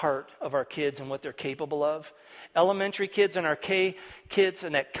the heart of our kids and what they're capable of. Elementary kids and our kids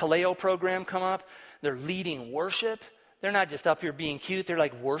in that Kaleo program come up. They're leading worship. They're not just up here being cute. They're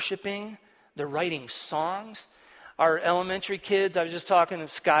like worshiping. They're writing songs. Our elementary kids, I was just talking to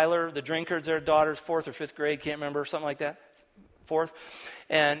Skylar, the drinker, their daughter's 4th or 5th grade, can't remember, something like that, 4th.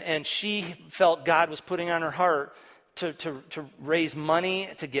 And she felt God was putting on her heart to raise money,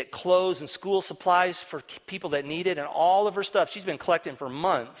 to get clothes and school supplies for people that need it. And all of her stuff, she's been collecting for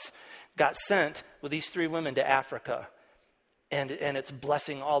months, got sent with these 3 women to Africa. And it's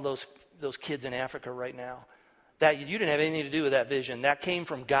blessing all those kids in Africa right now. That you didn't have anything to do with that vision. That came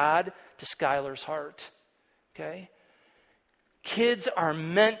from God to Skylar's heart. Okay? Kids are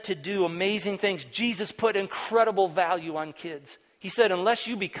meant to do amazing things. Jesus put incredible value on kids. He said, unless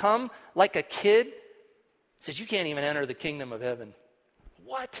you become like a kid, he says, you can't even enter the kingdom of heaven.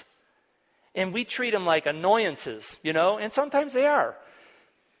 What? And we treat them like annoyances, and sometimes they are.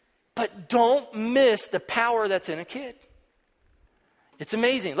 But don't miss the power that's in a kid. It's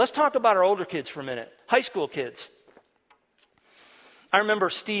amazing. Let's talk about our older kids for a minute. High school kids. I remember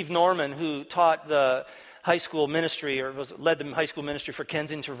Steve Norman, who taught the high school ministry, or led the high school ministry for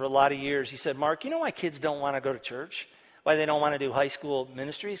Kensington for a lot of years. He said, Mark, you know why kids don't want to go to church? Why they don't want to do high school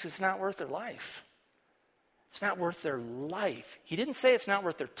ministries? It's not worth their life. It's not worth their life. He didn't say it's not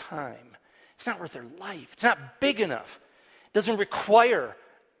worth their time. It's not worth their life. It's not big enough. It doesn't require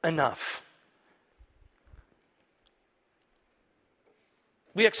enough.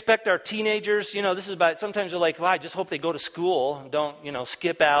 We expect our teenagers, this is about, sometimes they're like, well, I just hope they go to school and don't,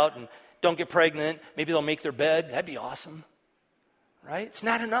 skip out and don't get pregnant. Maybe they'll make their bed. That'd be awesome. Right? It's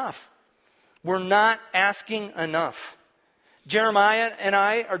not enough. We're not asking enough. Jeremiah and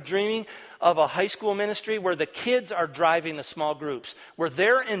I are dreaming of a high school ministry where the kids are driving the small groups, where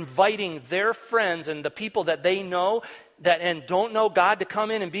they're inviting their friends and the people that they know and don't know God to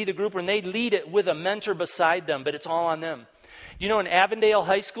come in and be the group, and they lead it with a mentor beside them, but it's all on them. In Avondale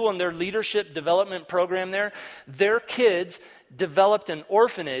High School and their leadership development program there, their kids developed an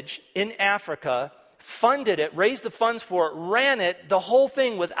orphanage in Africa, funded it, raised the funds for it, ran it, the whole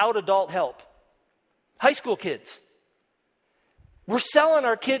thing without adult help. High school kids. We're selling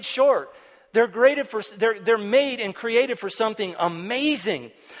our kids short. They're made and created for something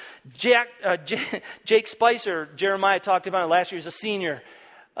amazing. Jake Spicer, Jeremiah talked about it last year, he's a senior,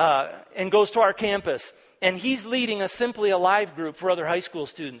 and goes to our campus. And he's leading a Simply Alive group for other high school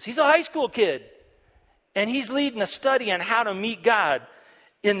students. He's a high school kid. And he's leading a study on how to meet God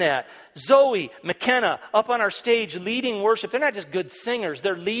in that. Zoe McKenna up on our stage leading worship. They're not just good singers.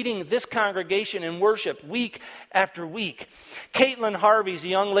 They're leading this congregation in worship week after week. Caitlin Harvey's a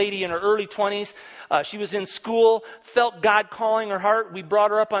young lady in her early 20s. She was in school, felt God calling her heart. We brought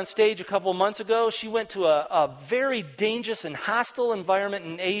her up on stage a couple of months ago. She went to a very dangerous and hostile environment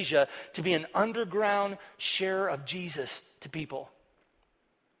in Asia to be an underground sharer of Jesus to people.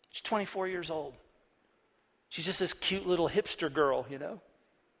 She's 24 years old. She's just this cute little hipster girl,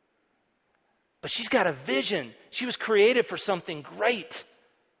 But she's got a vision. She was created for something great.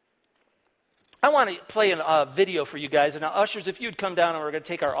 I want to play a video for you guys. And now, ushers, if you'd come down, and we're going to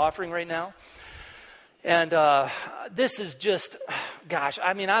take our offering right now. And this is just,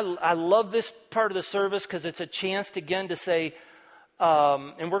 I love this part of the service because it's a chance, again, to say,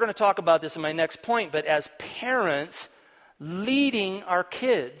 and we're going to talk about this in my next point, but as parents, leading our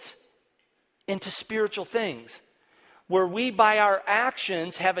kids into spiritual things, where we, by our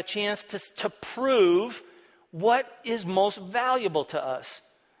actions, have a chance to prove what is most valuable to us.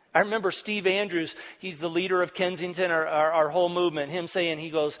 I remember Steve Andrews, he's the leader of Kensington, our whole movement, him saying,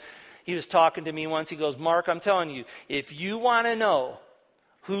 he was talking to me once, he goes, Mark, I'm telling you, if you want to know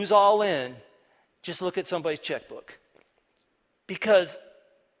who's all in, just look at somebody's checkbook.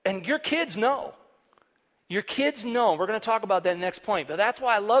 And your kids know. Your kids know. We're going to talk about that next point. But that's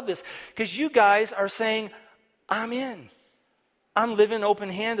why I love this, because you guys are saying, I'm in. I'm living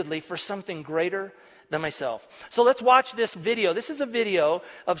open-handedly for something greater than myself. So let's watch this video. This is a video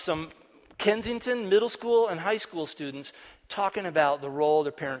of some Kensington middle school and high school students talking about the role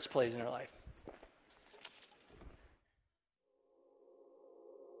their parents plays in their life.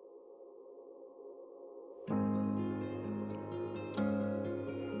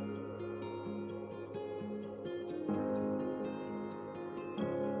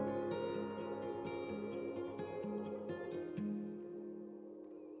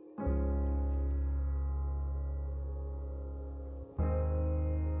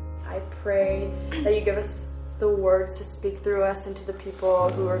 Pray that you give us the words to speak through us and to the people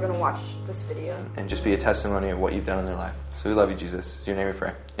who are going to watch this video. And just be a testimony of what you've done in their life. So we love you, Jesus. In your name we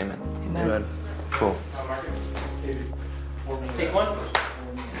pray. Amen. Amen. Cool. Take one.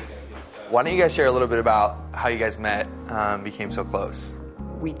 Why don't you guys share a little bit about how you guys met, became so close?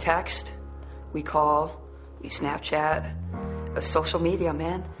 We text, we call, we Snapchat, social media,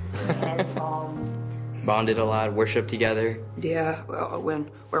 man. And, bonded a lot, worshiped together. Yeah,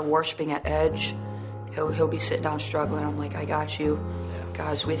 when we're worshiping at Edge, he'll be sitting down struggling. I'm like, I got you.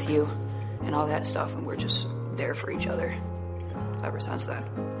 God's with you, and all that stuff, and we're just there for each other ever since then.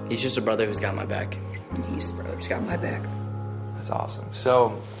 He's just a brother who's got my back. He's the brother who's got my back. That's awesome.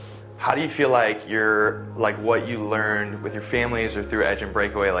 So, how do you feel like what you learned with your families or through Edge and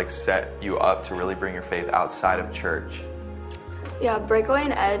Breakaway set you up to really bring your faith outside of church? Yeah, Breakaway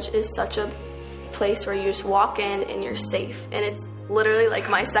and Edge is such a place where you just walk in and you're safe, and it's literally like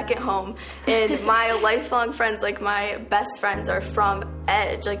my second home. And my lifelong friends, like my best friends, are from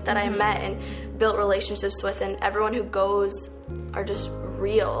Edge, that I met and built relationships with, and everyone who goes are just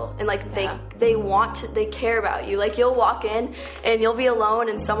real, and they care about you. You'll walk in and you'll be alone,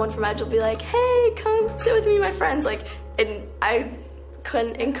 and someone from Edge will be like, hey, come sit with me, my friends, and I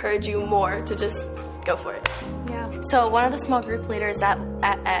couldn't encourage you more to just go for it. Yeah. So one of the small group leaders at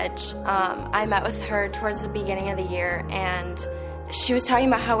Edge, I met with her towards the beginning of the year, and she was talking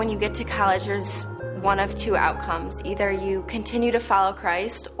about how when you get to college, there's one of two outcomes. Either you continue to follow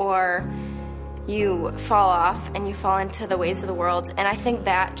Christ, or you fall off and you fall into the ways of the world. And I think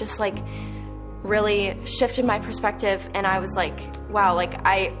that just really shifted my perspective, and I was like, wow,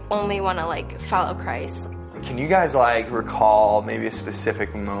 I only want to follow Christ. Can you guys recall maybe a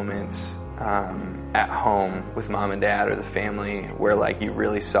specific moment at home with mom and dad or the family where you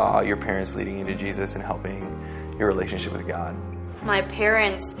really saw your parents leading you to Jesus and helping your relationship with God? My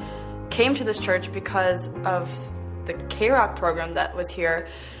parents came to this church because of the K-Rock program that was here,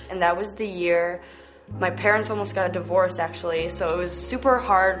 and that was the year my parents almost got a divorce, actually, so it was super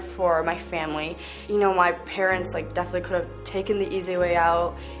hard for my family. My parents definitely could have taken the easy way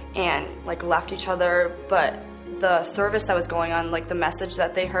out and left each other, but the service that was going on, the message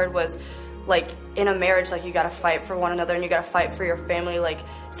that they heard was in a marriage, you gotta fight for one another and you gotta fight for your family.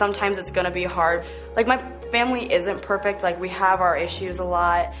 Sometimes it's gonna be hard. My family isn't perfect. We have our issues a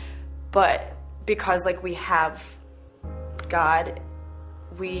lot, but because we have God,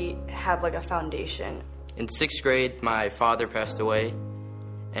 we have a foundation. In 6th grade, my father passed away,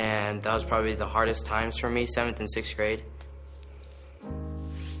 and that was probably the hardest times for me, 7th and 6th grade.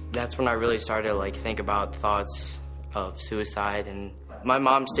 That's when I really started to think about thoughts of suicide, and my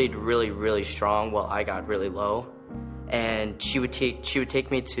mom stayed really, really strong while I got really low, and she would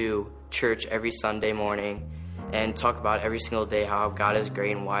take me to church every Sunday morning and talk about every single day how God is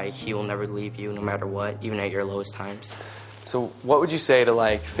great and why He will never leave you no matter what, even at your lowest times. So what would you say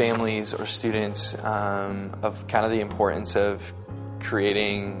to families or students of kind of the importance of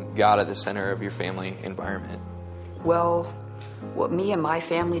creating God at the center of your family environment? Well, what me and my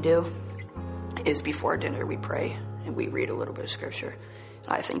family do is before dinner we pray and we read a little bit of scripture.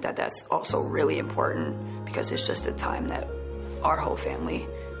 And I think that that's also really important because it's just a time that our whole family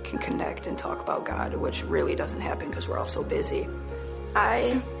can connect and talk about God, which really doesn't happen because we're all so busy.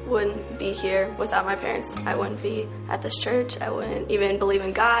 I wouldn't be here without my parents. I wouldn't be at this church. I wouldn't even believe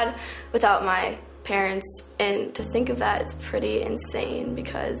in God without my parents. And to think of that, it's pretty insane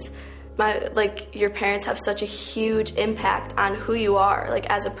because your parents have such a huge impact on who you are,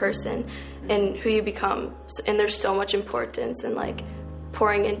 as a person and who you become. And there's so much importance in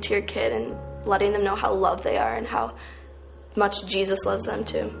pouring into your kid and letting them know how loved they are and how much Jesus loves them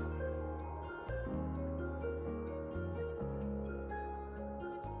too.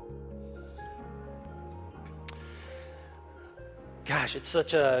 Gosh, it's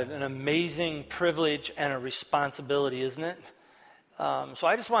such an amazing privilege and a responsibility, isn't it? So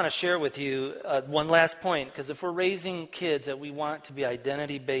I just want to share with you one last point, because if we're raising kids that we want to be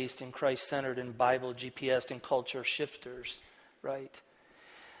identity-based and Christ-centered and Bible, GPS, and culture shifters, right?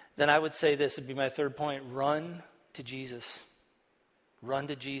 Then I would say this would be my third point: run to Jesus. Run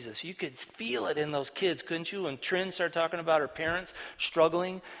to Jesus. You could feel it in those kids, couldn't you? When Trin started talking about her parents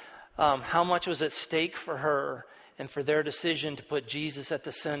struggling, how much was at stake for her and for their decision to put Jesus at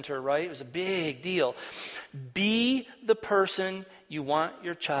the center, right? It was a big deal. Be the person you want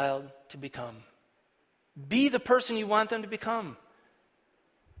your child to become. Be the person you want them to become.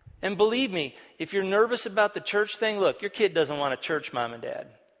 And believe me, if you're nervous about the church thing, look, your kid doesn't want a church mom and dad.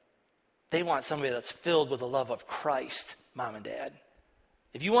 They want somebody that's filled with the love of Christ, mom and dad.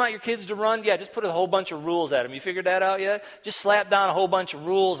 If you want your kids to run, just put a whole bunch of rules at them. You figured that out yet? Just slap down a whole bunch of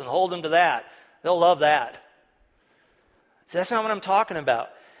rules and hold them to that. They'll love that. So that's not what I'm talking about.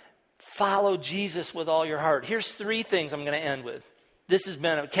 Follow Jesus with all your heart. Here's 3 things I'm going to end with. This has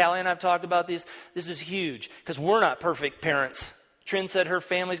been, Callie and I have talked about this. This is huge because we're not perfect parents. Trin said her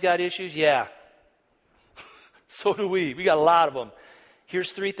family's got issues. Yeah. So do we. We got a lot of them.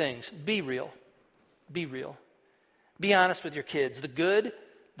 Here's 3 things. Be real. Be real. Be honest with your kids. The good,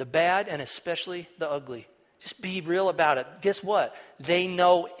 the bad, and especially the ugly. Just be real about it. Guess what? They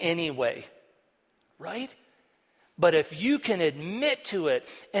know anyway. Right? But if you can admit to it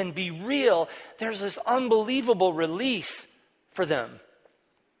and be real, there's this unbelievable release for them.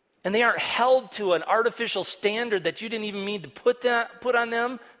 And they aren't held to an artificial standard that you didn't even mean to put on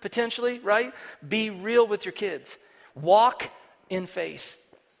them, potentially, right? Be real with your kids. Walk in faith.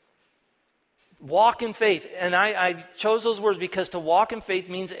 Walk in faith. And I chose those words because to walk in faith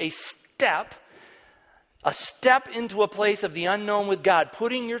means a step into a place of the unknown with God,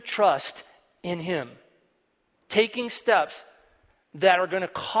 putting your trust in Him. Taking steps that are going to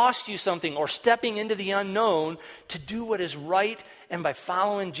cost you something, or stepping into the unknown to do what is right, and by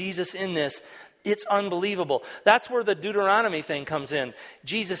following Jesus in this, it's unbelievable. That's where the Deuteronomy thing comes in.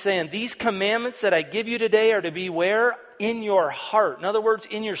 Jesus saying, these commandments that I give you today are to be where? In your heart. In other words,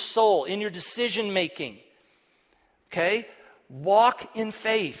 in your soul, in your decision making. Okay? Walk in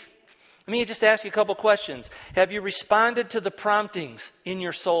faith. Let me just ask you a couple questions. Have you responded to the promptings in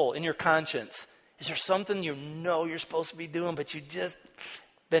your soul, in your conscience? Is there something you know you're supposed to be doing, but you just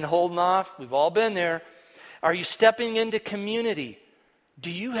been holding off? We've all been there. Are you stepping into community?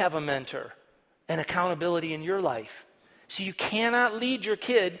 Do you have a mentor and accountability in your life? So you cannot lead your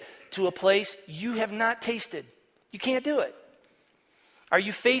kid to a place you have not tasted. You can't do it. Are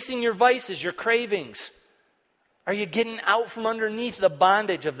you facing your vices, your cravings? Are you getting out from underneath the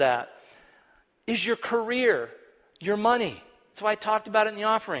bondage of that? Is your career, your money? That's why I talked about it in the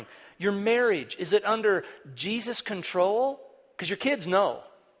offering. Your marriage, is it under Jesus' control? Because your kids know.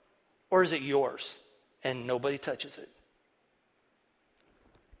 Or is it yours and nobody touches it?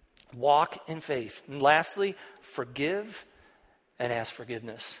 Walk in faith. And lastly, forgive and ask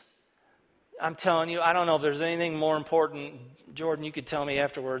forgiveness. I'm telling you, I don't know if there's anything more important. Jordan, you could tell me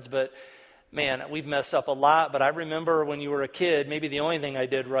afterwards, but man, we've messed up a lot. But I remember when you were a kid, maybe the only thing I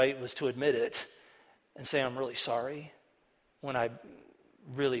did right was to admit it and say, I'm really sorry when I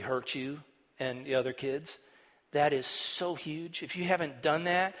really hurt you and the other kids. That is so huge. If you haven't done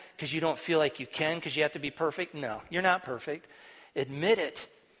that because you don't feel like you can, because you have to be perfect, no, you're not perfect. Admit it.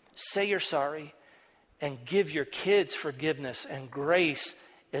 Say you're sorry and give your kids forgiveness and grace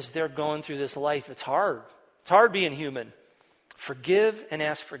as they're going through this life. It's hard. It's hard being human. Forgive and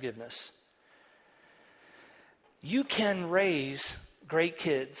ask forgiveness. You can raise great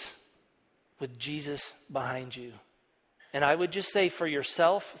kids with Jesus behind you. And I would just say for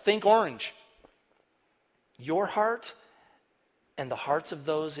yourself, think orange. Your heart and the hearts of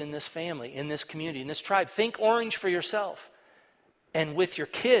those in this family, in this community, in this tribe. Think orange for yourself. And with your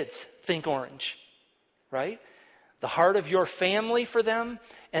kids, think orange. Right? The heart of your family for them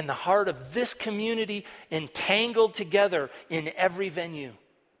and the heart of this community entangled together in every venue.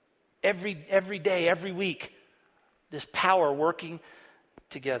 Every day, every week. This power working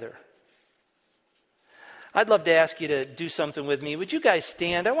together. I'd love to ask you to do something with me. Would you guys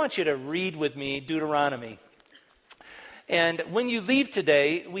stand? I want you to read with me Deuteronomy. And when you leave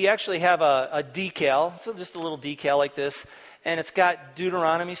today, we actually have a decal, so just a little decal like this, and it's got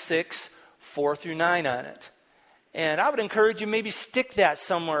Deuteronomy 6, 4 through 9 on it. And I would encourage you maybe stick that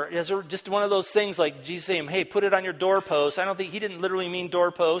somewhere as just one of those things like Jesus saying, hey, put it on your doorpost. I don't think he didn't literally mean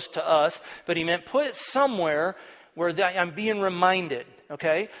doorpost to us, but he meant put it somewhere where I'm being reminded,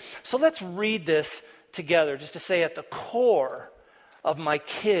 okay? So let's read this together just to say at the core of my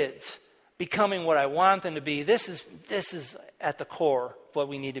kids becoming what I want them to be. This is at the core of what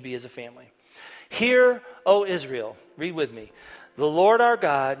we need to be as a family. Hear, O Israel, read with me. The Lord our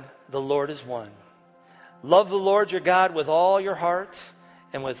God, the Lord is one. Love the Lord your God with all your heart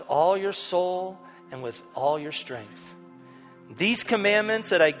and with all your soul and with all your strength. These commandments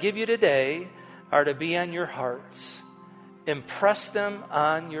that I give you today are to be on your hearts. Impress them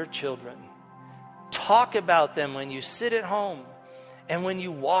on your children. Talk about them when you sit at home and when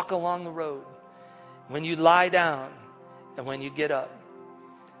you walk along the road, when you lie down and when you get up.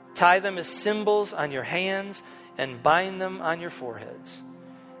 Tie them as symbols on your hands and bind them on your foreheads.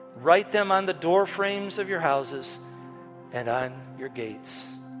 Write them on the door frames of your houses and on your gates.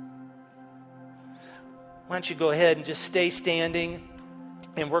 Why don't you go ahead and just stay standing,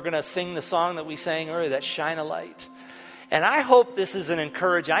 and we're going to sing the song that we sang earlier, that Shine a Light. And I hope this is an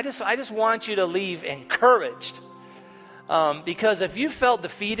encouragement. I just want you to leave encouraged. Because if you felt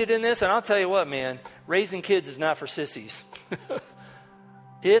defeated in this, and I'll tell you what, man, raising kids is not for sissies.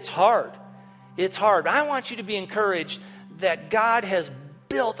 It's hard. It's hard. I want you to be encouraged that God has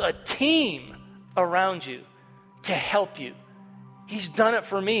built a team around you to help you He's done it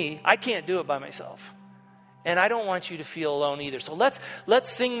for me. I can't do it by myself. And I don't want you to feel alone either. So let's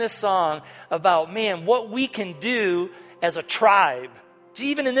sing this song about, man, what we can do as a tribe.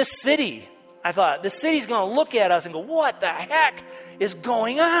 Even in this city, I thought, the city's going to look at us and go, what the heck is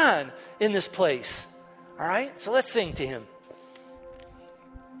going on in this place? All right? So let's sing to him.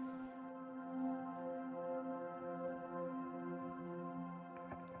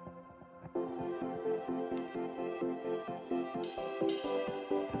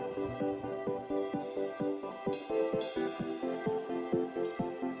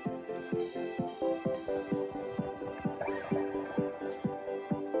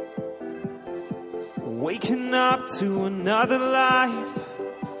 Waking up to another life.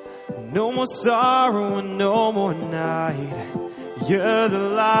 No more sorrow and no more night. You're the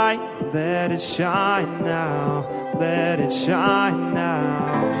light, let it shine now. Let it shine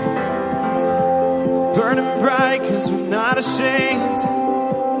now. Burning bright 'cause we're not ashamed.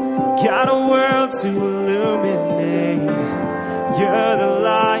 Got a world to illuminate. You're the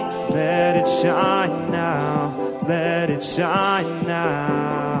light, let it shine now. Let it shine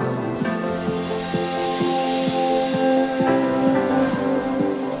now.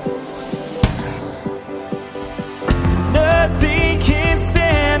 Nothing can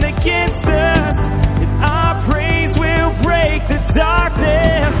stand against us, and our praise will break the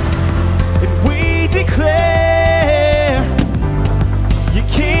darkness. And we declare your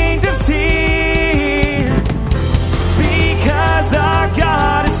kingdom's here, because our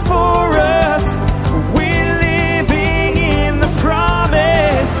God is for us. We're living in the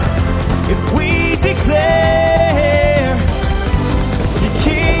promise, and we declare your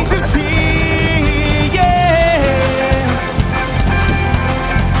kingdom's here.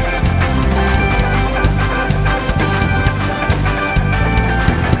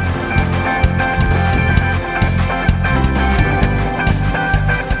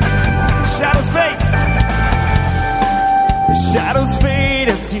 Shadows fade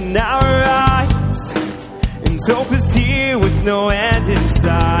as in our eyes, and hope is here with no end in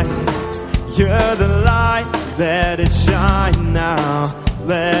sight. You're the light, let it shine now.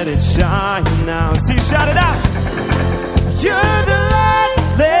 Let it shine now. See, shout it out. You're the light,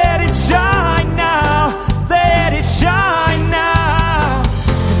 let it shine now. Let it shine now.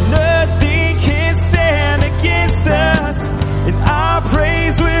 Nothing can stand against us, and our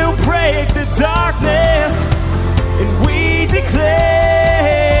praise will break the darkness. And we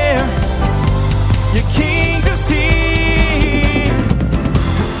declare your kingdom's here,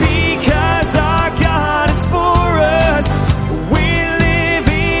 because our God is for us. We're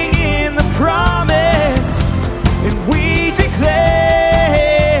living in the promise, and we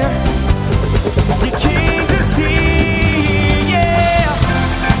declare your kingdom's here, yeah.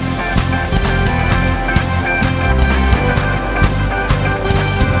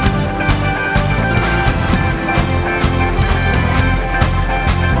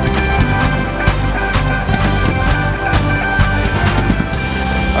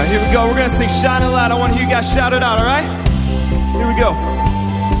 Here we go. We're going to sing Shine a Light. I want to hear you guys shout it out, all right? Here we go.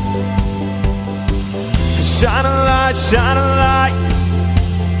 Shine a light, shine a light.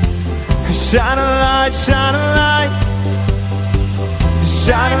 Shine a light, shine a light.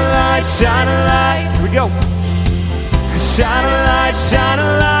 Shine a light, shine a light. Here we go. Shine a light, shine a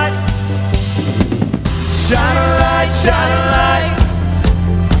light. Shine a light, shine a light.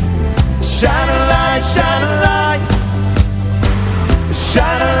 Shine a light, shine a light.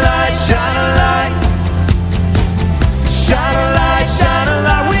 Shine a light, shine a light. Shine a light, shine a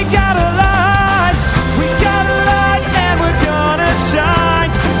light. We got a light. We got a light, and we're gonna shine.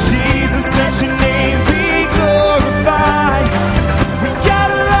 Jesus, let your name be glorified. We got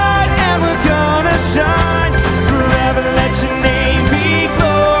a light, and we're gonna shine. Forever let your name be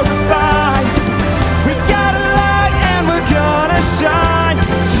glorified. We got a light, and we're gonna shine.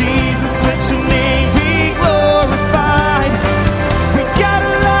 Jesus, let your name be glorified. We got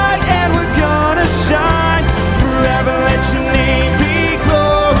a light, and we're gonna shine. Forever let your name be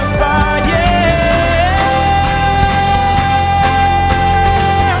glorified, yeah.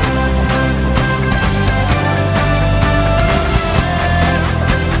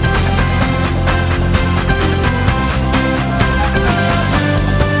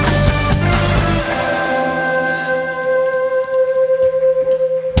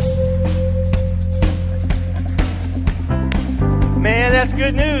 Man, that's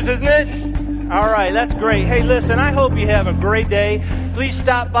good news, isn't it? All right, that's great. Hey, listen, I hope you have a great day. Please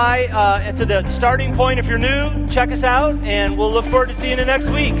stop by to the starting point if you're new. Check us out, and we'll look forward to seeing you next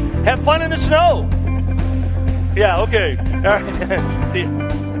week. Have fun in the snow. Yeah, okay. All right. See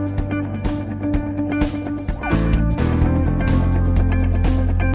you.